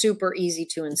 It's super easy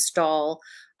to install.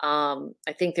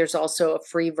 I think there's also a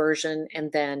free version,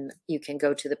 and then you can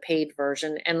go to the paid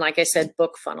version. And like I said,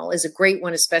 BookFunnel is a great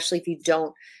one, especially if you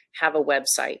don't have a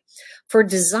website. For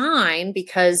design,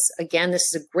 because again,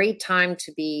 this is a great time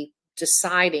to be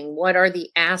deciding what are the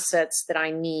assets that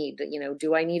I need.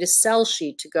 Do I need a sell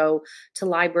sheet to go to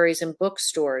libraries and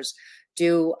bookstores?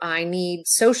 Do I need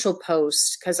social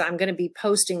posts? Because I'm going to be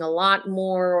posting a lot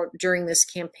more during this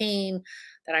campaign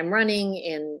that I'm running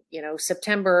in,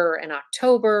 September and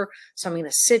October. So I'm going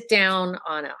to sit down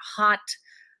on a hot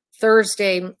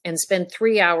Thursday and spend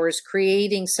 3 hours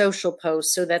creating social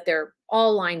posts so that they're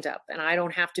all lined up and I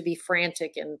don't have to be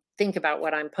frantic and think about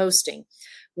what I'm posting.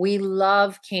 We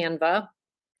love Canva.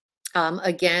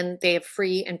 Again, they have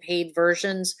free and paid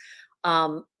versions.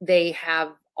 They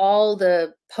have all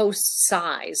the post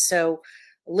size. So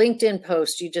LinkedIn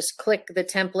post, you just click the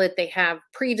template. They have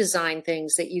pre-designed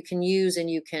things that you can use and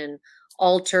you can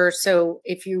alter. So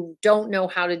if you don't know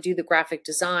how to do the graphic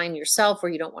design yourself, or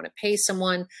you don't want to pay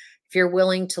someone, if you're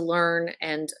willing to learn,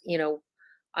 and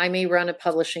I may run a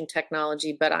publishing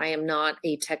technology, but I am not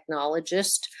a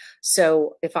technologist.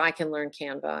 So if I can learn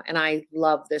Canva, and I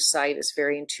love this site, it's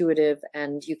very intuitive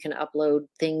and you can upload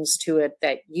things to it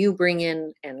that you bring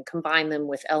in and combine them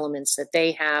with elements that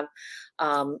they have.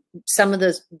 Some of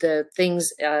the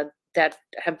things that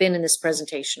have been in this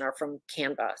presentation are from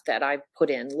Canva that I've put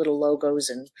in, little logos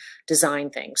and design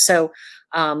things. So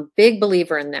big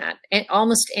believer in that. And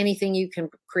almost anything you can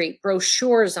create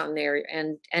brochures on there,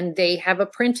 and they have a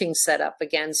printing setup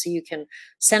again, so you can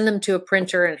send them to a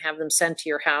printer and have them sent to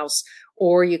your house,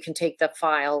 or you can take the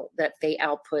file that they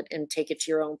output and take it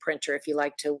to your own printer if you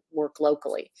like to work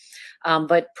locally.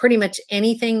 But pretty much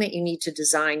anything that you need to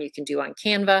design, you can do on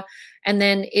Canva. And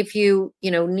then if you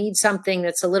need something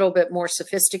that's a little bit more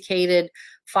sophisticated,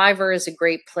 Fiverr is a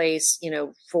great place,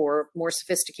 for more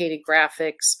sophisticated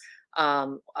graphics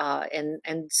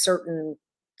and certain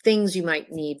things you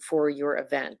might need for your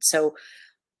event. So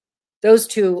those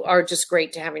two are just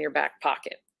great to have in your back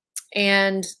pocket.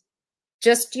 And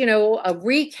just, a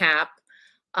recap,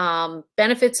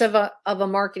 benefits of a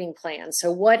marketing plan.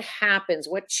 So what happens,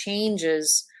 what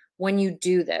changes when you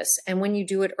do this and when you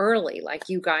do it early, like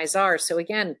you guys are. So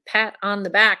again, pat on the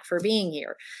back for being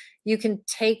here. You can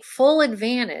take full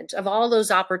advantage of all those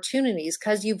opportunities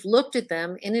because you've looked at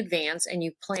them in advance and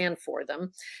you plan for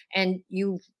them and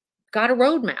you've got a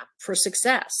roadmap for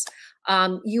success.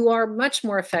 You are much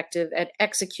more effective at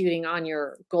executing on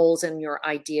your goals and your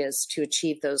ideas to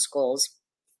achieve those goals.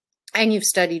 And you've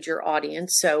studied your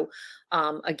audience. So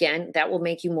again, that will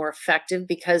make you more effective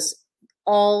because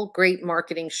all great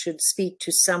marketing should speak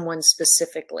to someone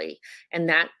specifically. And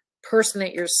that person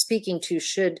that you're speaking to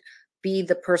should be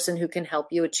the person who can help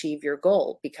you achieve your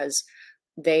goal, because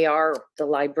they are the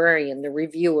librarian, the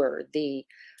reviewer, the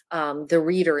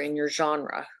reader in your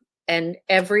genre. And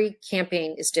every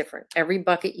campaign is different. Every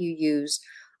bucket you use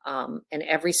and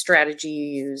every strategy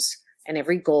you use and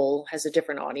every goal has a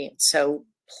different audience. So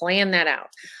plan that out.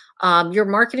 Your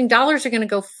marketing dollars are going to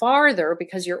go farther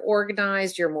because you're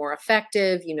organized, you're more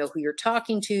effective, you know who you're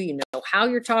talking to, you know how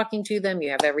you're talking to them,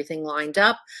 you have everything lined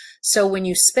up. So when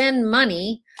you spend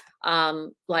money,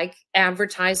 like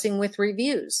advertising with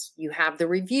reviews, you have the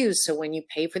reviews. So when you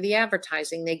pay for the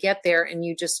advertising, they get there and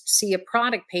you just see a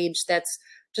product page that's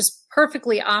just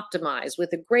perfectly optimized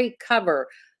with a great cover,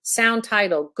 sound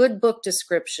title, good book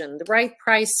description, the right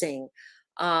pricing.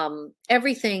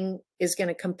 Everything is going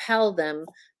to compel them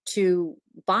to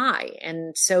buy.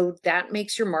 And so that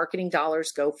makes your marketing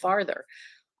dollars go farther.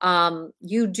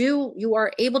 You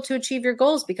are able to achieve your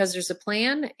goals because there's a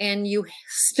plan, and you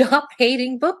stop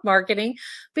hating book marketing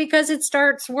because it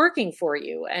starts working for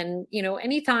you. And,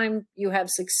 anytime you have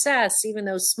success, even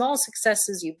those small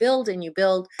successes, you build and you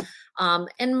build.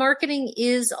 And marketing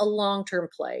is a long-term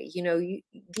play.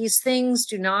 These things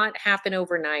do not happen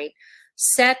overnight.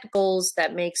 Set goals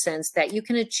that make sense, that you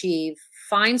can achieve,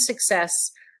 find success,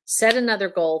 set another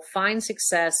goal, find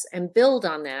success, and build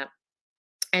on that.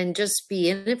 And just be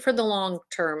in it for the long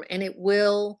term, and it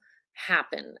will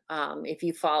happen if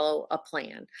you follow a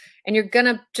plan. And you're going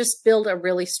to just build a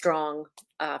really strong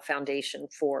foundation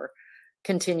for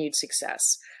continued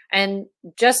success. And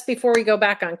just before we go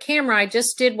back on camera, I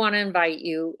just did want to invite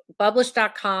you,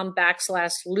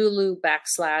 Bublish.com/Lulu/.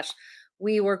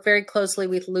 We work very closely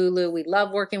with Lulu. We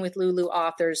love working with Lulu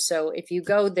authors. So if you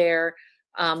go there,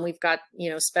 we've got,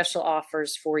 special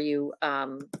offers for you,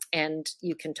 and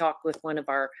you can talk with one of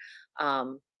our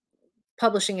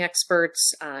publishing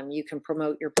experts. You can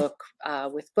promote your book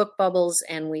with Book Bubbles,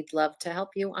 and we'd love to help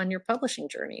you on your publishing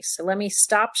journey. So let me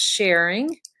stop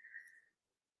sharing.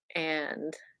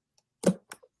 And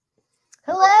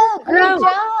hello, great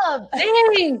job.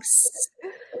 Thanks.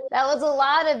 That was a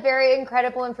lot of very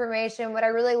incredible information. What I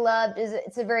really loved is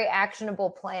it's a very actionable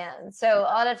plan. So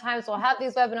a lot of times we'll have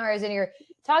these webinars and you're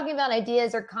talking about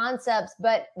ideas or concepts,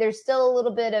 but there's still a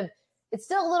little bit of it's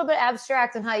still a little bit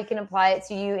abstract on how you can apply it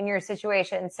to you in your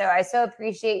situation. So I so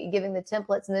appreciate you giving the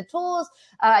templates and the tools.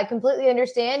 I completely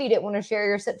understand you didn't want to share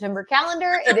your September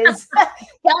calendar. It is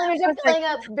calendars are filling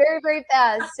up very, very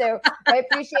fast. So I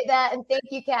appreciate that. And thank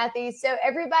you, Kathy. So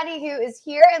everybody who is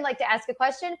here and like to ask a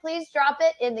question, please drop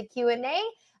it in the Q&A.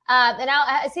 And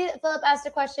I see that Philip asked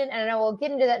a question, and I know we'll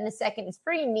get into that in a second. It's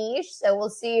pretty niche, so we'll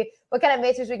see what kind of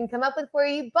matrix we can come up with for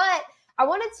you. But I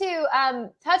wanted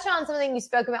to touch on something you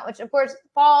spoke about, which, of course,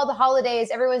 fall, the holidays,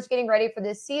 everyone's getting ready for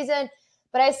this season.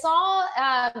 But I saw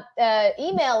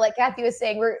email, like Kathy was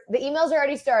saying, where the emails are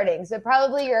already starting. So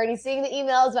probably you're already seeing the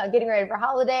emails about getting ready for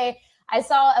holiday. I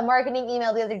saw a marketing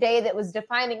email the other day that was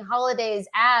defining holidays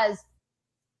as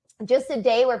just a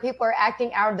day where people are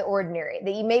acting out of the ordinary,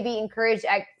 that you may be encouraged to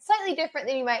act slightly different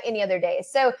than you might any other day.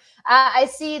 So I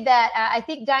see that I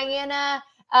think Diana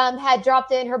had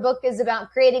dropped in. Her book is about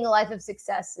creating a life of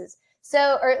successes.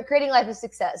 So, or creating a life of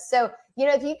success. So, you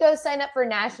know, if you go sign up for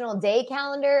National Day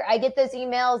Calendar, I get those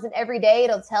emails, and every day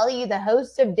it'll tell you the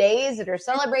host of days that are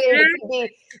celebrated. It could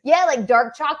be, like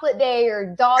dark chocolate day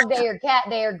or dog day or cat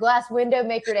day or glass window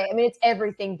maker day. I mean, it's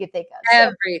everything you could think of.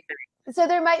 Everything. So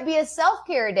there might be a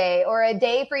self-care day or a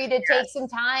day for you to take some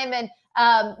time and,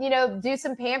 do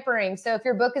some pampering. So if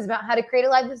your book is about how to create a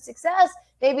life of success,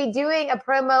 maybe doing a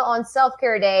promo on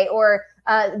self-care day or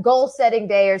goal setting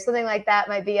day or something like that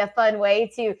might be a fun way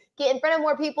to get in front of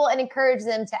more people and encourage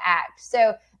them to act.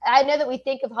 So I know that we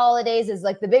think of holidays as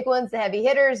like the big ones, the heavy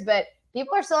hitters, but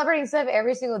people are celebrating stuff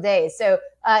every single day. So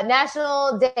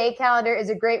National Day Calendar is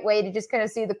a great way to just kind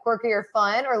of see the quirkier,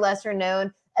 fun, or lesser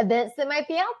known events that might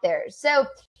be out there. So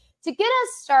to get us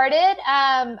started,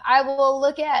 I will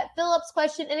look at Philip's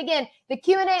question. And again, the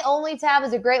Q&A only tab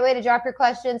is a great way to drop your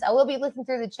questions. I will be looking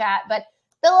through the chat, but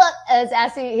Philip is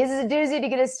asking, his is a doozy to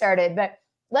get us started, but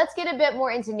let's get a bit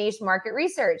more into niche market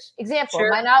research. Example,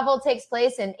 Sure. My novel takes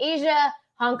place in Asia,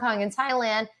 Hong Kong, and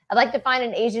Thailand. I'd like to find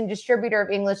an Asian distributor of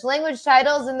English language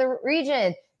titles in the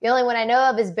region. The only one I know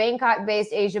of is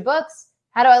Bangkok-based Asia Books.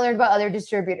 How do I learn about other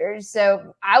distributors?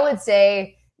 So I would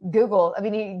say Google. I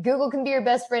mean, Google can be your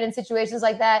best friend in situations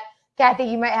like that. Kathy,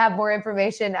 you might have more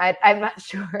information. I'm not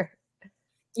sure.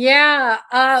 Yeah.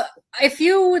 If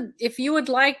you would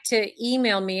like to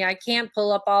email me, I can't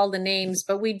pull up all the names,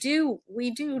 but we do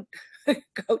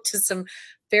go to some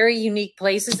very unique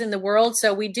places in the world.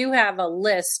 So we do have a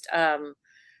list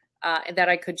that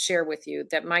I could share with you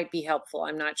that might be helpful.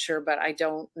 I'm not sure, but I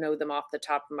don't know them off the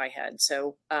top of my head.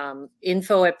 So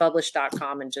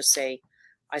info@bublish.com and just say,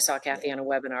 I saw Kathy on a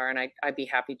webinar, and I'd be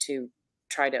happy to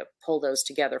try to pull those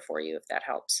together for you if that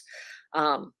helps.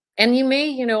 And you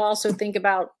may, also think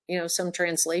about, some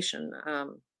translation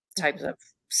types of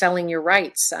selling your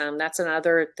rights. That's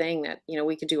another thing that,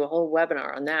 we could do a whole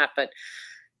webinar on that. But,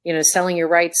 selling your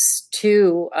rights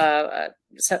to a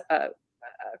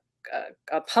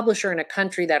publisher in a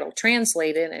country that'll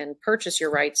translate it and purchase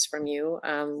your rights from you.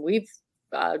 We've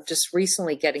just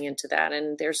recently getting into that,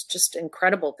 and there's just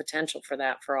incredible potential for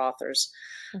that for authors.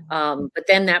 Mm-hmm. But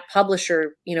then that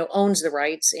publisher, owns the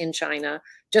rights in China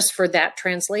just for that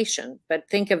translation. But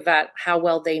think of that, how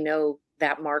well they know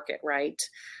that market, right?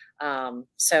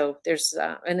 So there's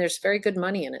very good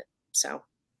money in it. So.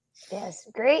 Yes,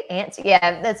 great answer.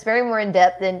 Yeah, that's very more in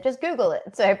depth than just Google it.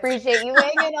 So I appreciate you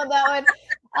weighing in on that one.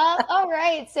 All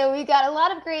right, so we got a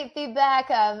lot of great feedback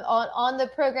on the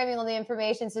programming, on the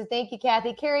information. So thank you,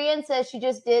 Kathy. Carrie Ann says she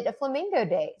just did a Flamingo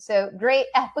Day. So great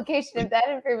application of that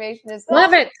information as well.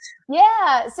 Love it.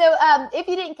 Yeah. So if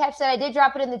you didn't catch that, I did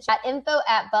drop it in the chat,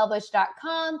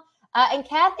 info@bublish.com. And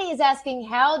Kathy is asking,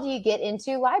 how do you get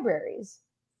into libraries?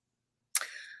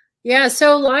 Yeah,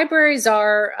 so libraries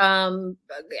are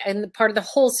and part of the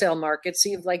wholesale market. So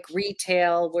you have like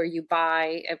retail, where you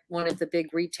buy at one of the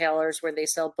big retailers where they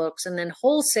sell books, and then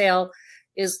wholesale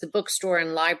is the bookstore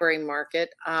and library market.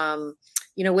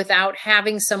 Without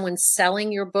having someone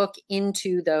selling your book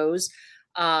into those.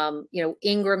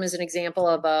 Ingram is an example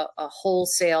of a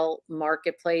wholesale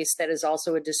marketplace that is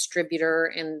also a distributor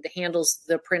and handles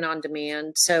the print on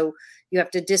demand. So you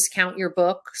have to discount your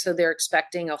book. So they're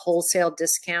expecting a wholesale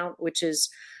discount, which is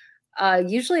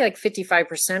usually like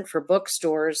 55% for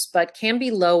bookstores, but can be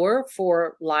lower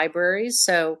for libraries.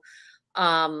 So,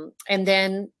 and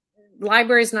then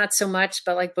libraries, not so much,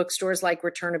 but like bookstores, like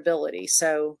returnability.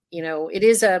 So, it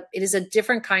is a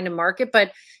different kind of market,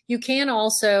 but you can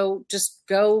also just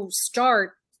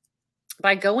start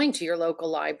by going to your local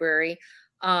library.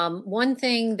 One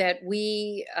thing that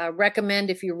we recommend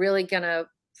if you're really going to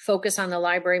focus on the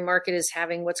library market is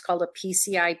having what's called a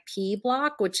PCIP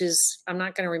block, which is, I'm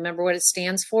not going to remember what it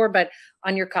stands for, but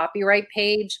on your copyright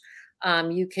page,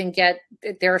 You can get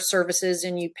their services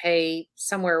and you pay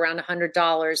somewhere around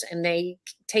 $100, and they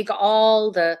take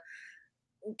all the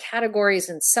categories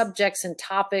and subjects and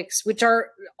topics, which are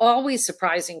always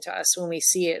surprising to us when we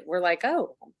see it. We're like,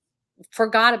 oh,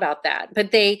 forgot about that.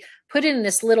 But they put in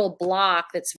this little block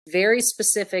that's very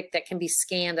specific that can be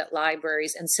scanned at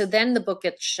libraries. And so then the book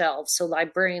gets shelved. So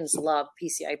librarians love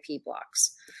PCIP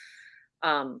blocks.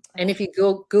 And if you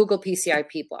Google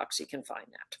PCIP blocks, you can find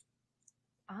that.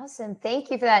 Awesome.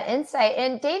 Thank you for that insight.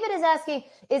 And David is asking,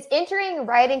 is entering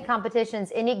writing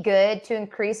competitions any good to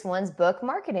increase one's book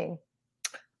marketing?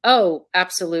 Oh,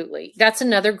 absolutely. That's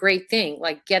another great thing.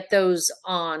 Like, get those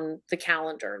on the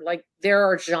calendar. Like, there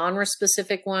are genre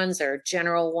specific ones, there are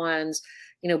general ones.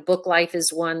 You know, Book Life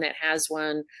is one that has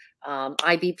one.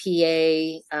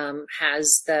 IBPA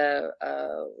has the,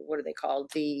 what are they called?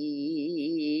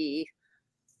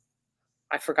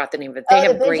 I forgot the name of it. They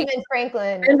have the Benjamin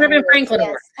Franklin. Benjamin Franklin.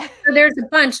 Yes. So there's a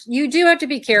bunch. You do have to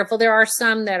be careful. There are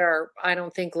some that are, I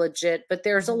don't think, legit, but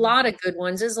there's a lot of good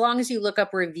ones. As long as you look up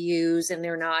reviews and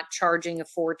they're not charging a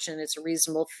fortune, it's a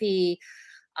reasonable fee,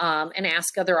 and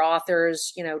ask other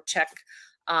authors, you know, check.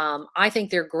 I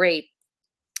think they're great.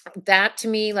 That to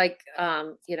me, like,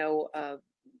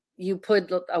 you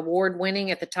put award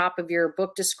winning at the top of your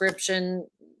book description.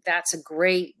 That's a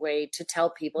great way to tell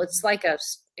people. It's like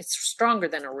it's stronger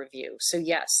than a review. So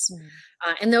yes.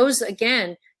 And those,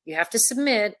 again, you have to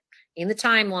submit in the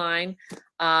timeline.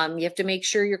 You have to make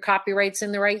sure your copyright's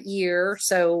in the right year.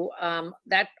 So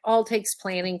that all takes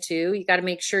planning too. You got to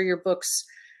make sure your book's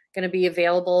going to be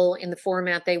available in the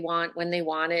format they want when they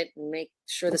want it, and make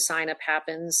sure the sign up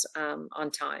happens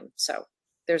on time. So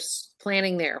there's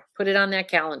planning there. Put it on that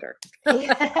calendar.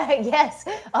 Yes,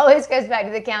 always goes back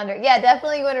to the calendar. Yeah,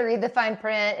 definitely you want to read the fine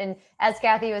print. And as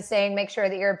Kathy was saying, make sure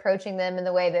that you're approaching them in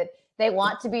the way that they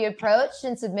want to be approached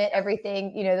and submit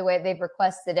everything, you know, the way they've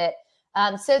requested it.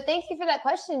 So thank you for that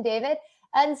question, David.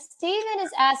 And Stephen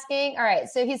is asking, all right,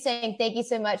 so he's saying, thank you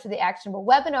so much for the actionable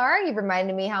webinar. You've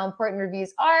reminded me how important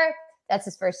reviews are. That's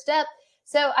his first step.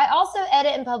 So I also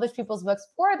edit and publish people's books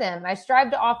for them. I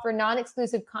strive to offer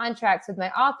non-exclusive contracts with my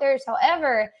authors.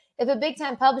 However, if a big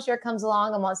time publisher comes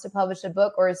along and wants to publish a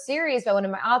book or a series by one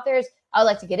of my authors, I'd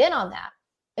like to get in on that.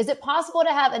 Is it possible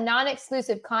to have a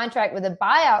non-exclusive contract with a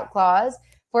buyout clause?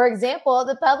 For example,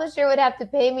 the publisher would have to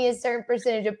pay me a certain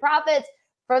percentage of profits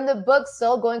from the book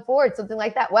sold going forward, something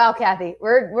like that. Wow, Kathy,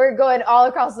 we're going all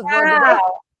across the board.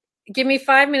 Wow. Give me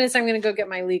 5 minutes. I'm going to go get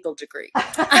my legal degree.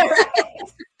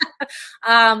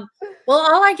 Well,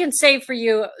 all I can say to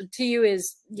you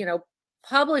is, you know,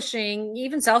 publishing,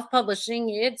 even self-publishing,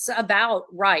 it's about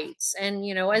rights. And,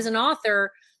 you know, as an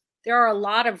author, there are a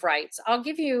lot of rights. I'll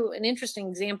give you an interesting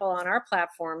example on our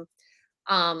platform.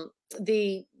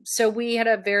 So we had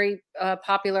a very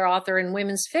popular author in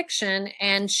women's fiction,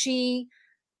 and she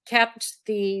kept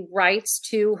the rights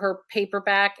to her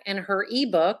paperback and her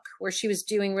ebook, where she was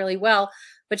doing really well,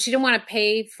 but she didn't want to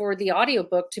pay for the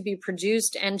audiobook to be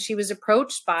produced. And she was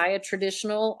approached by a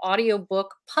traditional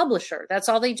audiobook publisher. That's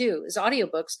all they do is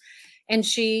audiobooks. And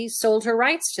she sold her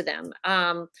rights to them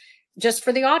just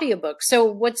for the audiobook. So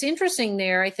what's interesting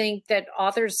there, I think that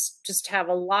authors just have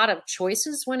a lot of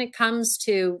choices when it comes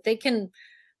to, they can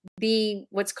be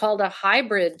what's called a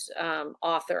hybrid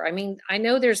author. I mean, I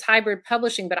know there's hybrid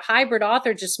publishing, but a hybrid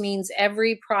author just means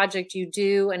every project you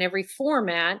do and every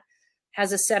format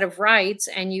has a set of rights,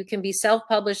 and you can be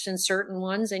self-published in certain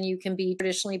ones and you can be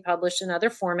traditionally published in other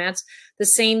formats. The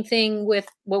same thing with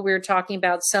what we were talking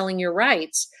about, selling your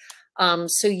rights.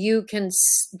 So you can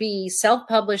be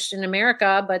self-published in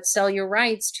America, but sell your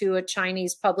rights to a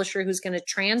Chinese publisher who's going to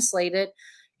translate it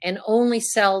and only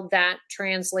sell that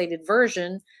translated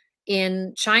version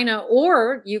in China.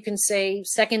 Or you can say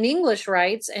second English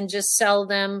rights and just sell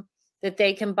them, that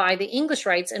they can buy the English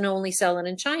rights and only sell it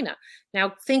in China.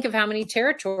 Now think of how many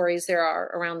territories there are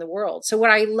around the world. So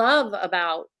what I love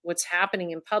about what's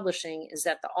happening in publishing is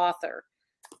that the author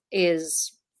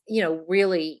is, you know,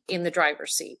 really in the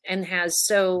driver's seat and has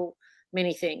so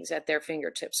many things at their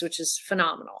fingertips, which is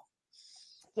phenomenal.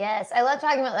 Yes, I love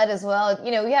talking about that as well.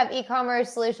 You know, we have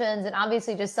e-commerce solutions and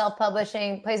obviously just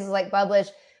self-publishing, places like Bublish,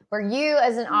 where you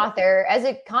as an author, as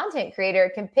a content creator,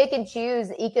 can pick and choose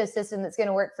the ecosystem that's going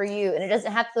to work for you. And it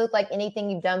doesn't have to look like anything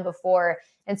you've done before.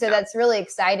 And so that's really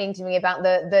exciting to me about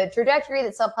the trajectory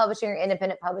that self-publishing or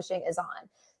independent publishing is on.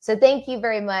 So thank you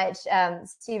very much,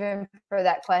 Stephen, for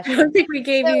that question. I don't think we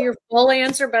gave you your full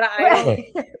answer, but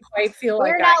I feel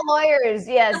like we're not lawyers.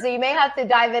 Yeah, so you may have to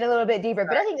dive in a little bit deeper,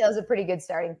 but I think that was a pretty good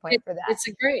starting point for that. It's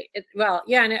a great, but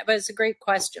it's a great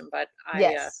question, but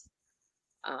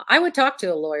I would talk to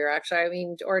a lawyer, actually. I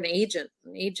mean, or an agent.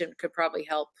 An agent could probably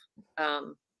help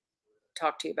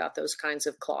talk to you about those kinds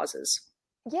of clauses.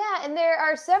 Yeah, and there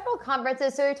are several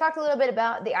conferences. So we talked a little bit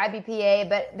about the IBPA,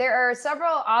 but there are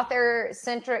several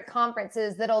author-centric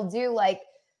conferences that'll do like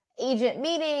agent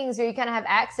meetings, or you kind of have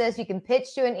access. You can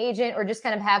pitch to an agent or just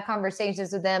kind of have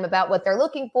conversations with them about what they're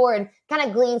looking for and kind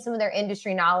of glean some of their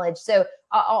industry knowledge. So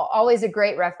always a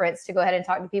great reference to go ahead and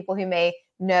talk to people who may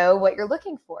know what you're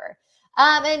looking for.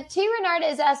 And T. Renard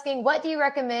is asking, what do you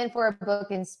recommend for a book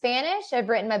in Spanish? I've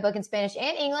written my book in Spanish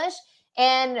and English,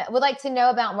 and would like to know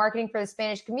about marketing for the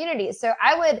Spanish community. So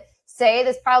I would say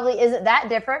this probably isn't that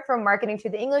different from marketing to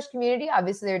the English community.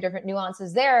 Obviously, there are different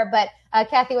nuances there. But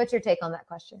Kathy, what's your take on that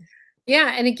question?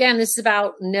 Yeah. And again, this is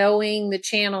about knowing the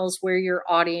channels where your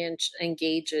audience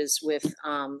engages with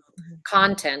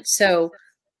content. So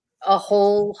a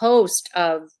whole host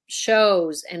of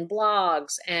shows and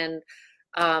blogs and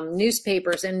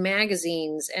newspapers and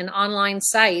magazines and online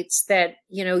sites that,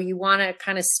 you want to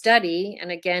kind of study.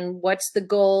 And again, what's the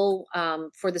goal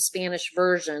for the Spanish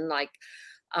version? Like,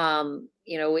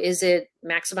 is it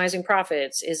maximizing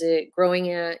profits? Is it growing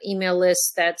an email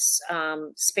list that's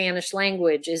Spanish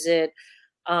language? Is it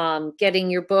getting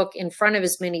your book in front of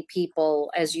as many people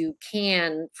as you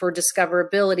can for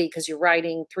discoverability because you're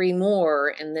writing 3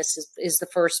 more and this is the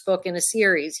first book in a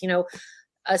series?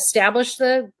 Establish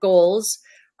the goals.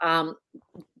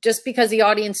 Just because the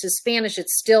audience is Spanish, it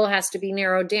still has to be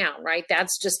narrowed down, right?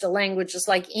 That's just a language, just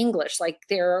like English. Like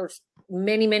there are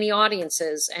many, many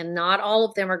audiences, and not all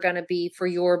of them are going to be for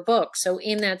your book. So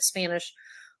in that Spanish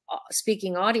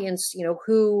speaking audience,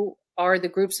 who are the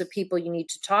groups of people you need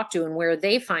to talk to, and where are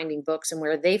they finding books, and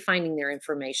where are they finding their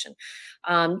information?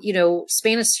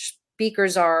 Spanish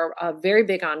speakers are very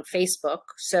big on Facebook.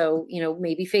 So,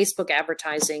 maybe Facebook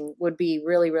advertising would be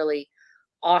really, really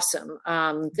awesome.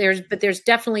 There's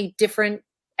definitely different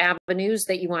avenues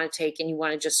that you want to take, and you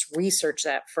want to just research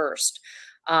that first.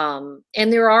 And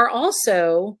there are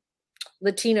also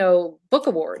Latino book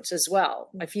awards as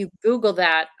well. If you Google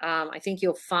that, I think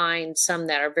you'll find some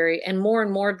that are and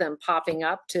more of them popping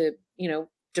up to,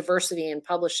 diversity in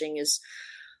publishing is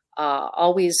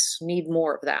always need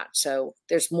more of that. So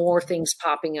there's more things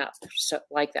popping up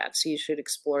like that. So you should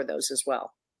explore those as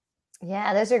well.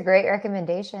 Yeah, those are great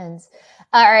recommendations.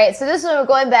 All right. So this one,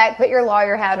 going back, put your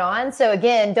lawyer hat on. So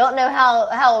again, don't know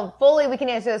how fully we can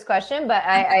answer this question, but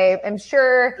I am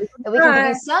sure that we can give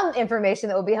you some information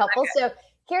that will be helpful. So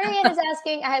Carrie Ann is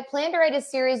asking, I had planned to write a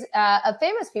series of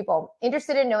famous people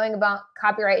interested in knowing about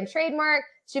copyright and trademark.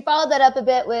 She followed that up a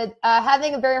bit with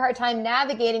having a very hard time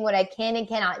navigating what I can and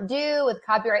cannot do with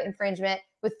copyright infringement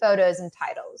with photos and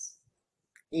titles.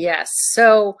 Yes.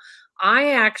 So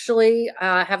I actually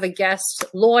have a guest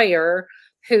lawyer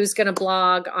who's going to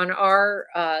blog on our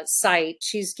site.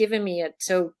 She's given me it.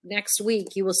 So next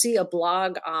week you will see a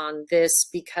blog on this,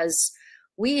 because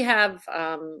we have,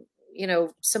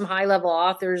 some high-level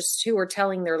authors who are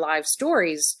telling their live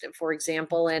stories, for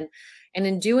example. And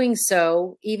in doing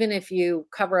so, even if you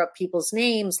cover up people's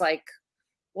names, like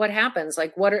what happens,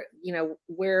 like what are,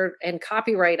 where, and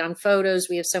copyright on photos.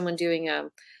 We have someone doing a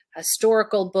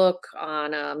historical book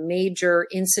on a major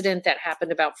incident that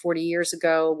happened about 40 years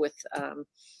ago with,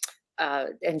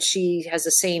 and she has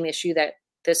the same issue that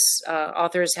this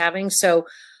author is having. So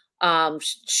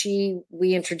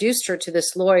we introduced her to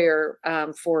this lawyer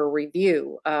for a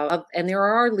review, and there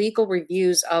are legal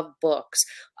reviews of books.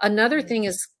 Another thing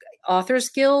is Authors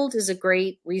Guild is a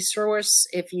great resource.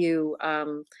 If you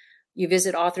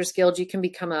visit Authors Guild, you can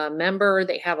become a member.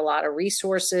 They have a lot of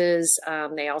resources.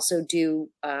 They also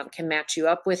can match you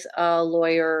up with a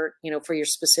lawyer, for your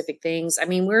specific things. I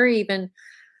mean, we're even,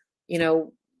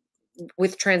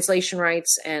 with translation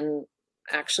rights and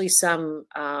actually some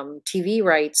TV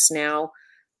rights now,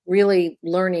 really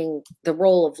learning the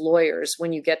role of lawyers.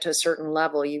 When you get to a certain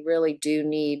level, you really do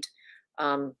need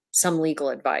some legal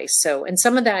advice. So, and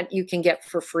some of that you can get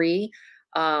for free.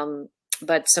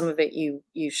 But some of it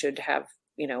you should have,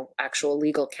 actual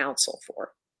legal counsel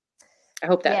for. I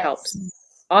hope that helps.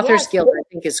 Authors Guild, I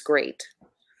think, is great.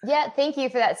 Yeah, thank you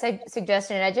for that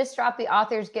suggestion. I just dropped the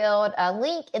Authors Guild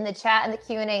link in the chat and the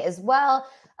Q&A as well.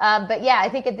 But yeah, I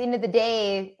think at the end of the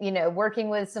day, working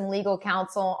with some legal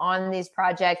counsel on these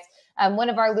projects. One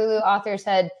of our Lulu authors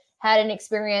had an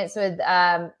experience with,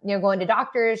 going to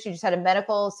doctors. She just had a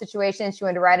medical situation. She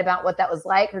wanted to write about what that was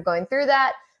like, her going through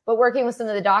that. But working with some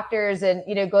of the doctors and,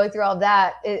 going through all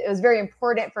that, it was very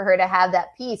important for her to have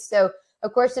that piece. So,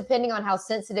 of course, depending on how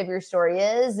sensitive your story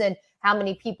is and how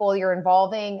many people you're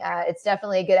involving, it's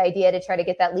definitely a good idea to try to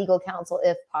get that legal counsel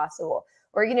if possible.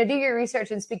 or, do your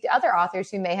research and speak to other authors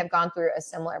who may have gone through a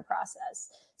similar process.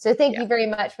 So thank you very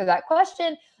much for that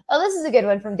question. Oh, this is a good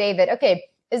one from David. Okay.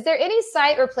 Is there any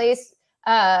site or place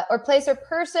or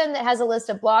person that has a list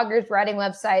of bloggers writing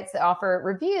websites that offer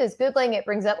reviews? Googling it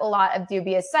brings up a lot of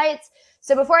dubious sites.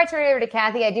 So before I turn it over to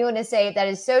Kathy, I do want to say that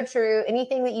is so true.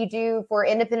 Anything that you do for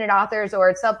independent authors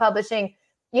or self-publishing,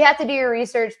 you have to do your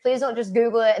research. Please don't just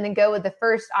Google it and then go with the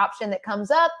first option that comes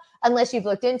up unless you've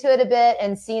looked into it a bit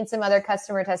and seen some other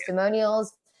customer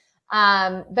testimonials.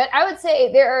 But I would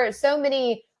say there are so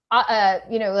many,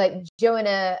 like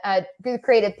Joanna,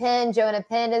 Creative Pen. Joanna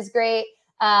Penn is great.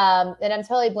 And I'm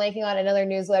totally blanking on another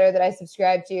newsletter that I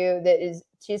subscribe to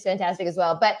she's fantastic as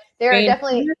well. But there are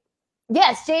definitely,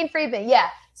 yes, Jane Friedman. Yeah.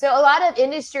 So a lot of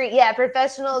industry,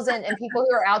 professionals and people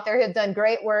who are out there who have done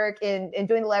great work in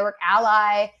doing the legwork.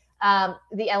 Ally,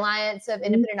 the Alliance of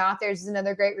Independent Authors is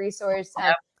another great resource.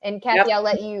 And Kathy, I'll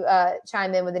let you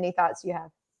chime in with any thoughts you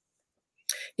have.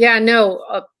 Yeah, no,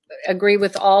 agree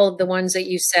with all of the ones that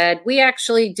you said. We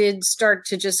actually did start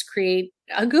to just create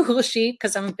a Google Sheet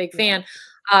because I'm a big fan.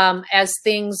 As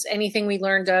anything we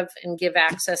learned of, and give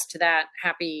access to that.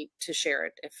 Happy to share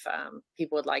it if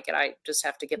people would like it. I just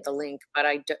have to get the link, but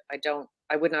I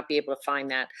would not be able to find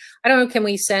that. I don't know. Can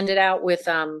we send it out with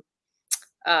the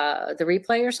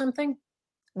replay or something?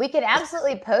 We could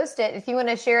absolutely post it if you want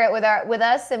to share it with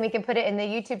us, and we can put it in the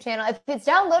YouTube channel. If it's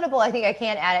downloadable, I think I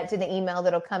can add it to the email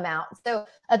that'll come out. So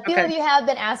a few of you have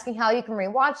been asking how you can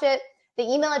rewatch it. The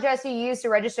email address you use to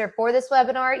register for this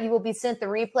webinar, you will be sent the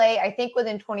replay, I think,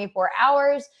 within 24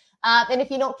 hours. And if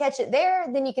you don't catch it there,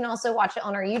 then you can also watch it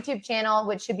on our YouTube channel,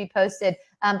 which should be posted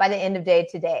by the end of day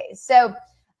today. So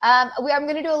I'm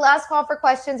going to do a last call for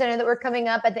questions. I know that we're coming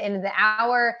up at the end of the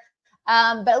hour.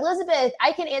 But Elizabeth,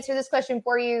 I can answer this question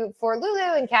for you for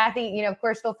Lulu, and Kathy, of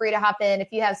course, feel free to hop in if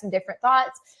you have some different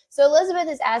thoughts. So Elizabeth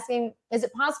is asking, is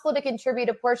it possible to contribute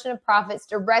a portion of profits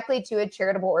directly to a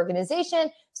charitable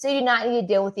organization so you do not need to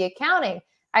deal with the accounting?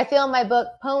 I feel in my book,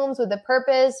 Poems with a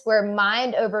Purpose, where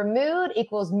mind over mood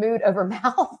equals mood over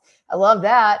mouth. I love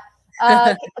that.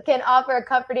 Can offer a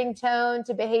comforting tone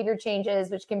to behavior changes,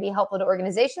 which can be helpful to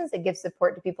organizations that give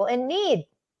support to people in need.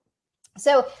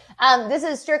 So this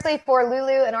is strictly for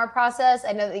Lulu and our process.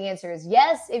 I know that the answer is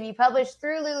yes. If you publish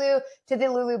through Lulu to the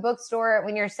Lulu bookstore,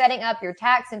 when you're setting up your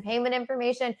tax and payment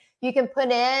information, you can put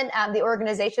in the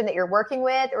organization that you're working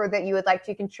with or that you would like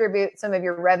to contribute some of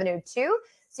your revenue to.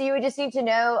 So you would just need to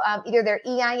know either their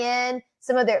EIN,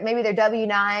 maybe their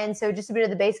W-9. So just a bit of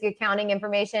the basic accounting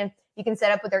information you can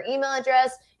set up with their email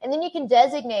address. And then you can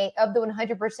designate of the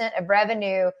 100% of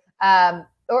revenue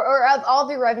or of all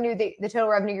of your revenue, the total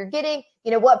revenue you're getting,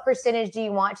 what percentage do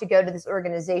you want to go to this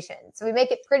organization? So we make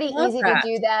it pretty easy to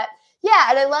do that. Yeah.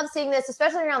 And I love seeing this,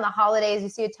 especially around the holidays. You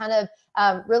see a ton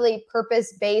of really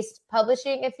purpose-based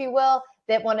publishing, if you will,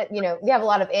 that want to, we have a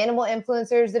lot of animal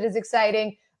influencers that is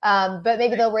exciting. But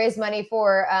maybe they'll raise money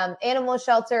for animal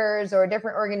shelters or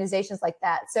different organizations like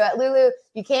that. So at Lulu,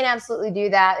 you can absolutely do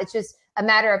that. It's just a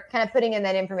matter of kind of putting in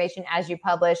that information as you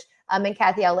publish. And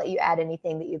Kathy, I'll let you add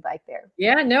anything that you'd like there.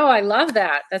 Yeah, no, I love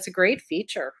that. That's a great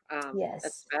feature. Yes.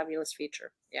 That's a fabulous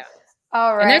feature. Yeah.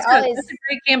 All right. And that's a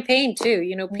great campaign too.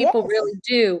 People really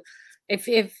do. If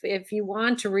you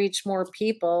want to reach more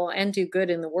people and do good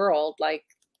in the world, like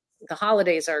the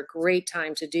holidays are a great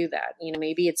time to do that.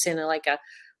 Maybe it's in a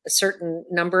certain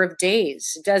number of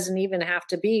days. It doesn't even have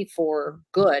to be for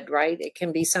good, right? It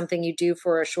can be something you do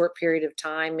for a short period of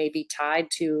time, maybe tied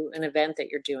to an event that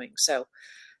you're doing. So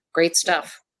great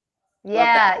stuff.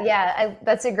 Yeah.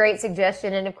 That's a great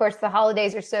suggestion. And of course, the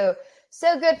holidays are so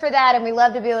good for that. And we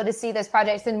love to be able to see those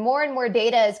projects. And more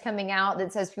data is coming out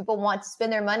that says people want to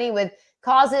spend their money with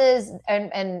causes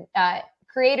and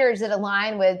creators that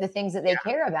align with the things that they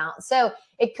care about. So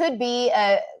it could be,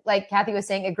 like Kathy was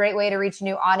saying, a great way to reach a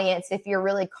new audience if you're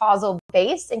really causal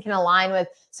based and can align with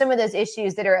some of those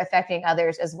issues that are affecting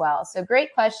others as well. So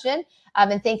great question.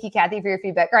 And thank you, Kathy, for your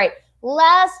feedback. All right.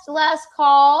 Last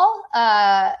call.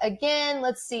 Again,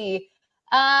 let's see.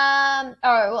 All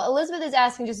right. Well, Elizabeth is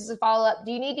asking, just as a follow up,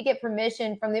 do you need to get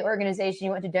permission from the organization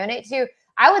you want to donate to?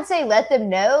 I would say let them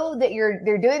know that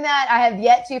they're doing that. I have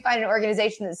yet to find an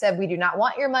organization that said we do not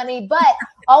want your money, but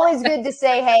always good to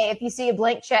say, hey, if you see a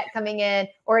blank check coming in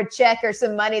or a check or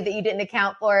some money that you didn't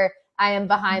account for, I am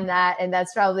behind that. And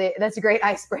that's a great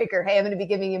icebreaker. Hey, I'm going to be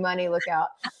giving you money. Look out.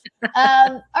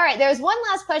 All right. There's one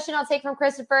last question I'll take from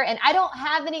Christopher. And I don't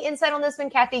have any insight on this one.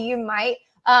 Kathy, you might.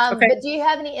 But do you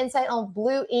have any insight on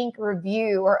Blue Ink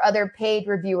Review or other paid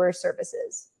reviewer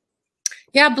services?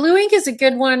 Yeah, Blue Ink is a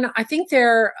good one. I think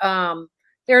they're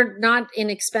not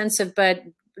inexpensive, but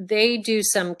they do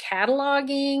some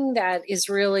cataloging that is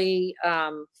really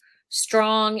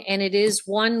strong, and it is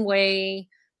one way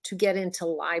to get into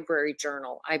library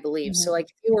journal, I believe. So like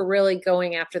if you were really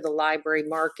going after the library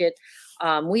market,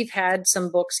 we've had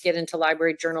some books get into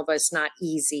library journal, but it's not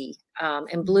easy.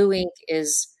 And Blue Ink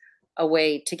is a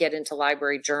way to get into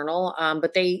library journal,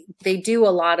 but they do a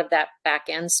lot of that back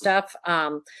end stuff.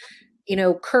 You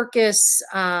know, Kirkus,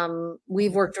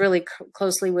 we've worked really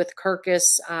closely with Kirkus.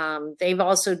 They've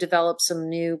also developed some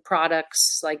new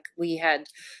products. Like they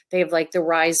have like the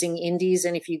Rising Indies.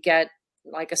 And if you get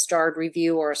like a starred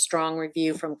review or a strong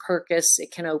review from Kirkus,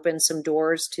 it can open some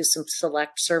doors to some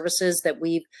select services that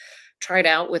we've tried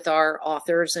out with our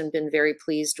authors and been very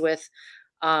pleased with.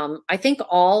 I think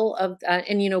all of,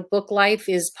 and you know, Book Life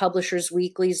is Publishers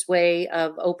Weekly's way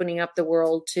of opening up the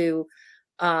world to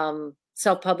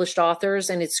self-published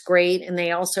authors, and it's great. And they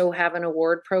also have an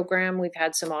award program. We've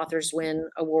had some authors win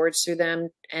awards through them,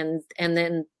 and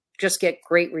then just get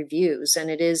great reviews.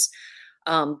 And it is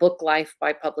Book Life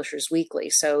by Publishers Weekly,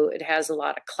 so it has a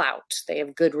lot of clout. They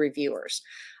have good reviewers.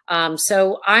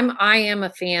 So I am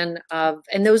a fan of,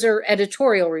 and those are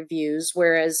editorial reviews,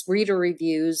 whereas reader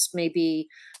reviews may be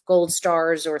gold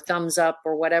stars or thumbs up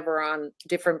or whatever on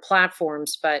different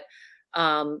platforms. But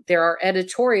there are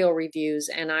editorial reviews,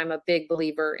 and I'm a big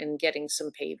believer in getting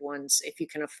some paid ones if you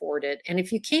can afford it. And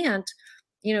if you can't,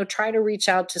 you know, try to reach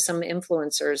out to some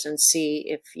influencers and see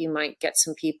if you might get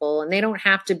some people. And they don't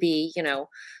have to be, you know,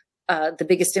 the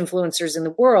biggest influencers in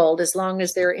the world, as long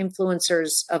as they're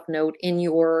influencers of note in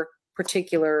your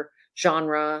particular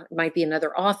genre. It might be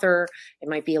another author, it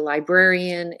might be a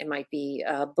librarian, it might be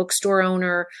a bookstore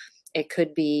owner, it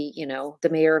could be, you know, the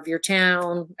mayor of your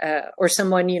town, or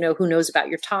someone, you know, who knows about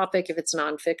your topic if it's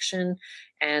nonfiction.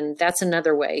 And that's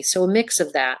another way. So a mix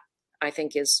of that, I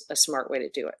think, is a smart way to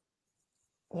do it.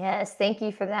 Yes, thank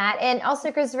you for that. And also,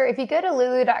 Christopher, if you go to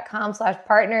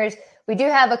lulu.com/partners, we do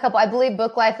have a couple, I believe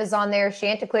Book Life is on there.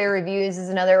 Chanticleer Reviews is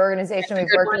another organization we've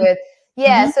worked with.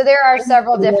 Yeah, so there are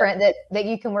several different that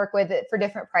you can work with for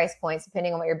different price points,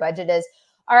 depending on what your budget is.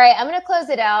 All right, I'm going to close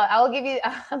it out. I'm going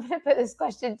to put this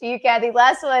question to you, Kathy.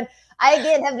 Last one. I,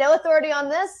 again, have no authority on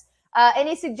this.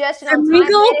 Any suggestion on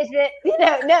time management? You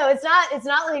know, no, it's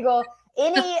not legal.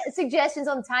 Any suggestions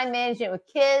on time management with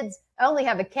kids? I only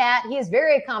have a cat. He is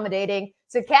very accommodating.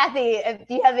 So Kathy,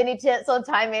 do you have any tips on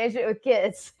time management with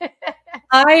kids?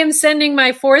 I am sending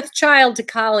my 4th child to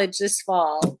college this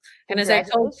fall. And as I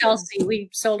told Chelsea, we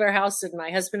sold our house and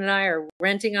my husband and I are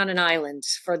renting on an island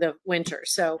for the winter.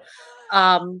 So,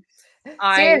 so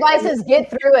your advice is get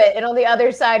through it. And on the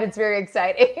other side, it's very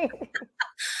exciting.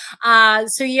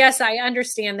 So yes, I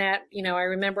understand that. You know, I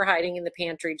remember hiding in the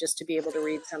pantry just to be able to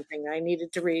read something I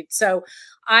needed to read. So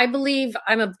I'm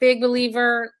a big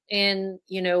believer in,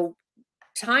 you know,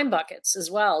 time buckets as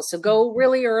well. So go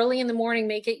really early in the morning,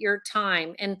 make it your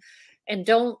time, and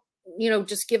don't, you know,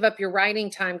 just give up your writing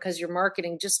time because you're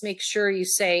marketing. Just make sure you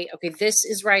say, okay, this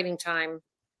is writing time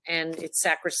and it's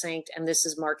sacrosanct, and this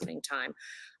is marketing time.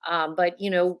 But, you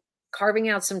know, carving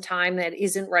out some time that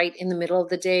isn't right in the middle of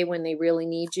the day when they really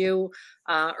need you,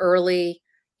 early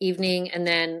evening, and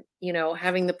then, you know,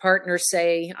 having the partner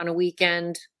say on a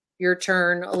weekend, your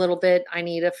turn a little bit. I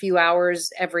need a few hours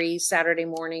every Saturday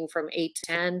morning from 8 to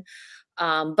 10.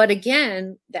 But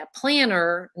again, that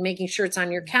planner, making sure it's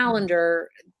on your calendar,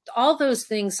 all those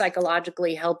things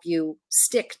psychologically help you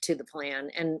stick to the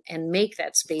plan and make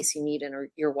that space you need in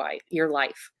your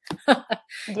life.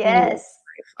 Yes.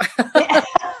 That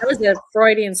was a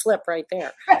Freudian slip right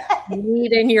there. You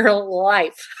need in your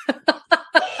life.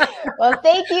 Well,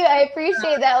 thank you. I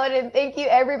appreciate that one. And thank you,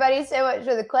 everybody, so much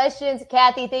for the questions.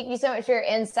 Kathy, thank you so much for your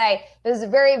insight. This is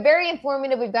very, very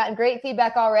informative. We've gotten great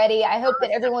feedback already. I hope that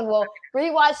everyone will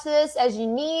rewatch this as you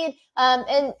need,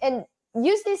 and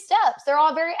use these steps. They're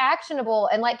all very actionable.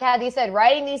 And like Kathy said,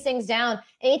 writing these things down,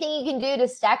 anything you can do to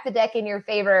stack the deck in your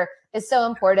favor is so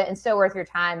important and so worth your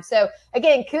time. So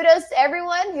again, kudos to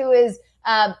everyone who is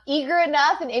eager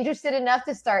enough and interested enough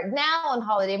to start now on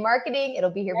holiday marketing.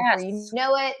 It'll be here before you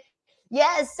know it.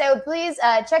 Yes. So please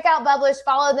check out Bublish.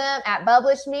 Follow them at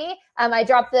BublishMe. I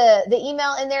dropped the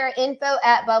email in there,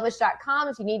 info@bublish.com.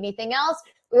 If you need anything else,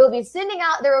 we will be sending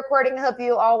out the recording. I hope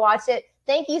you all watch it.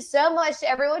 Thank you so much to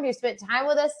everyone who spent time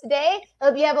with us today. I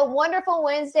hope you have a wonderful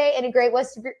Wednesday and a great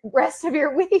rest of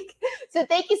your week. So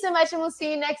thank you so much, and we'll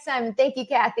see you next time. And thank you,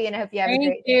 Kathy, and I hope you have a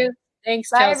great day.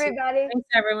 Thanks, Bye, Chelsea. everybody. Thanks,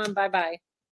 everyone. Bye-bye.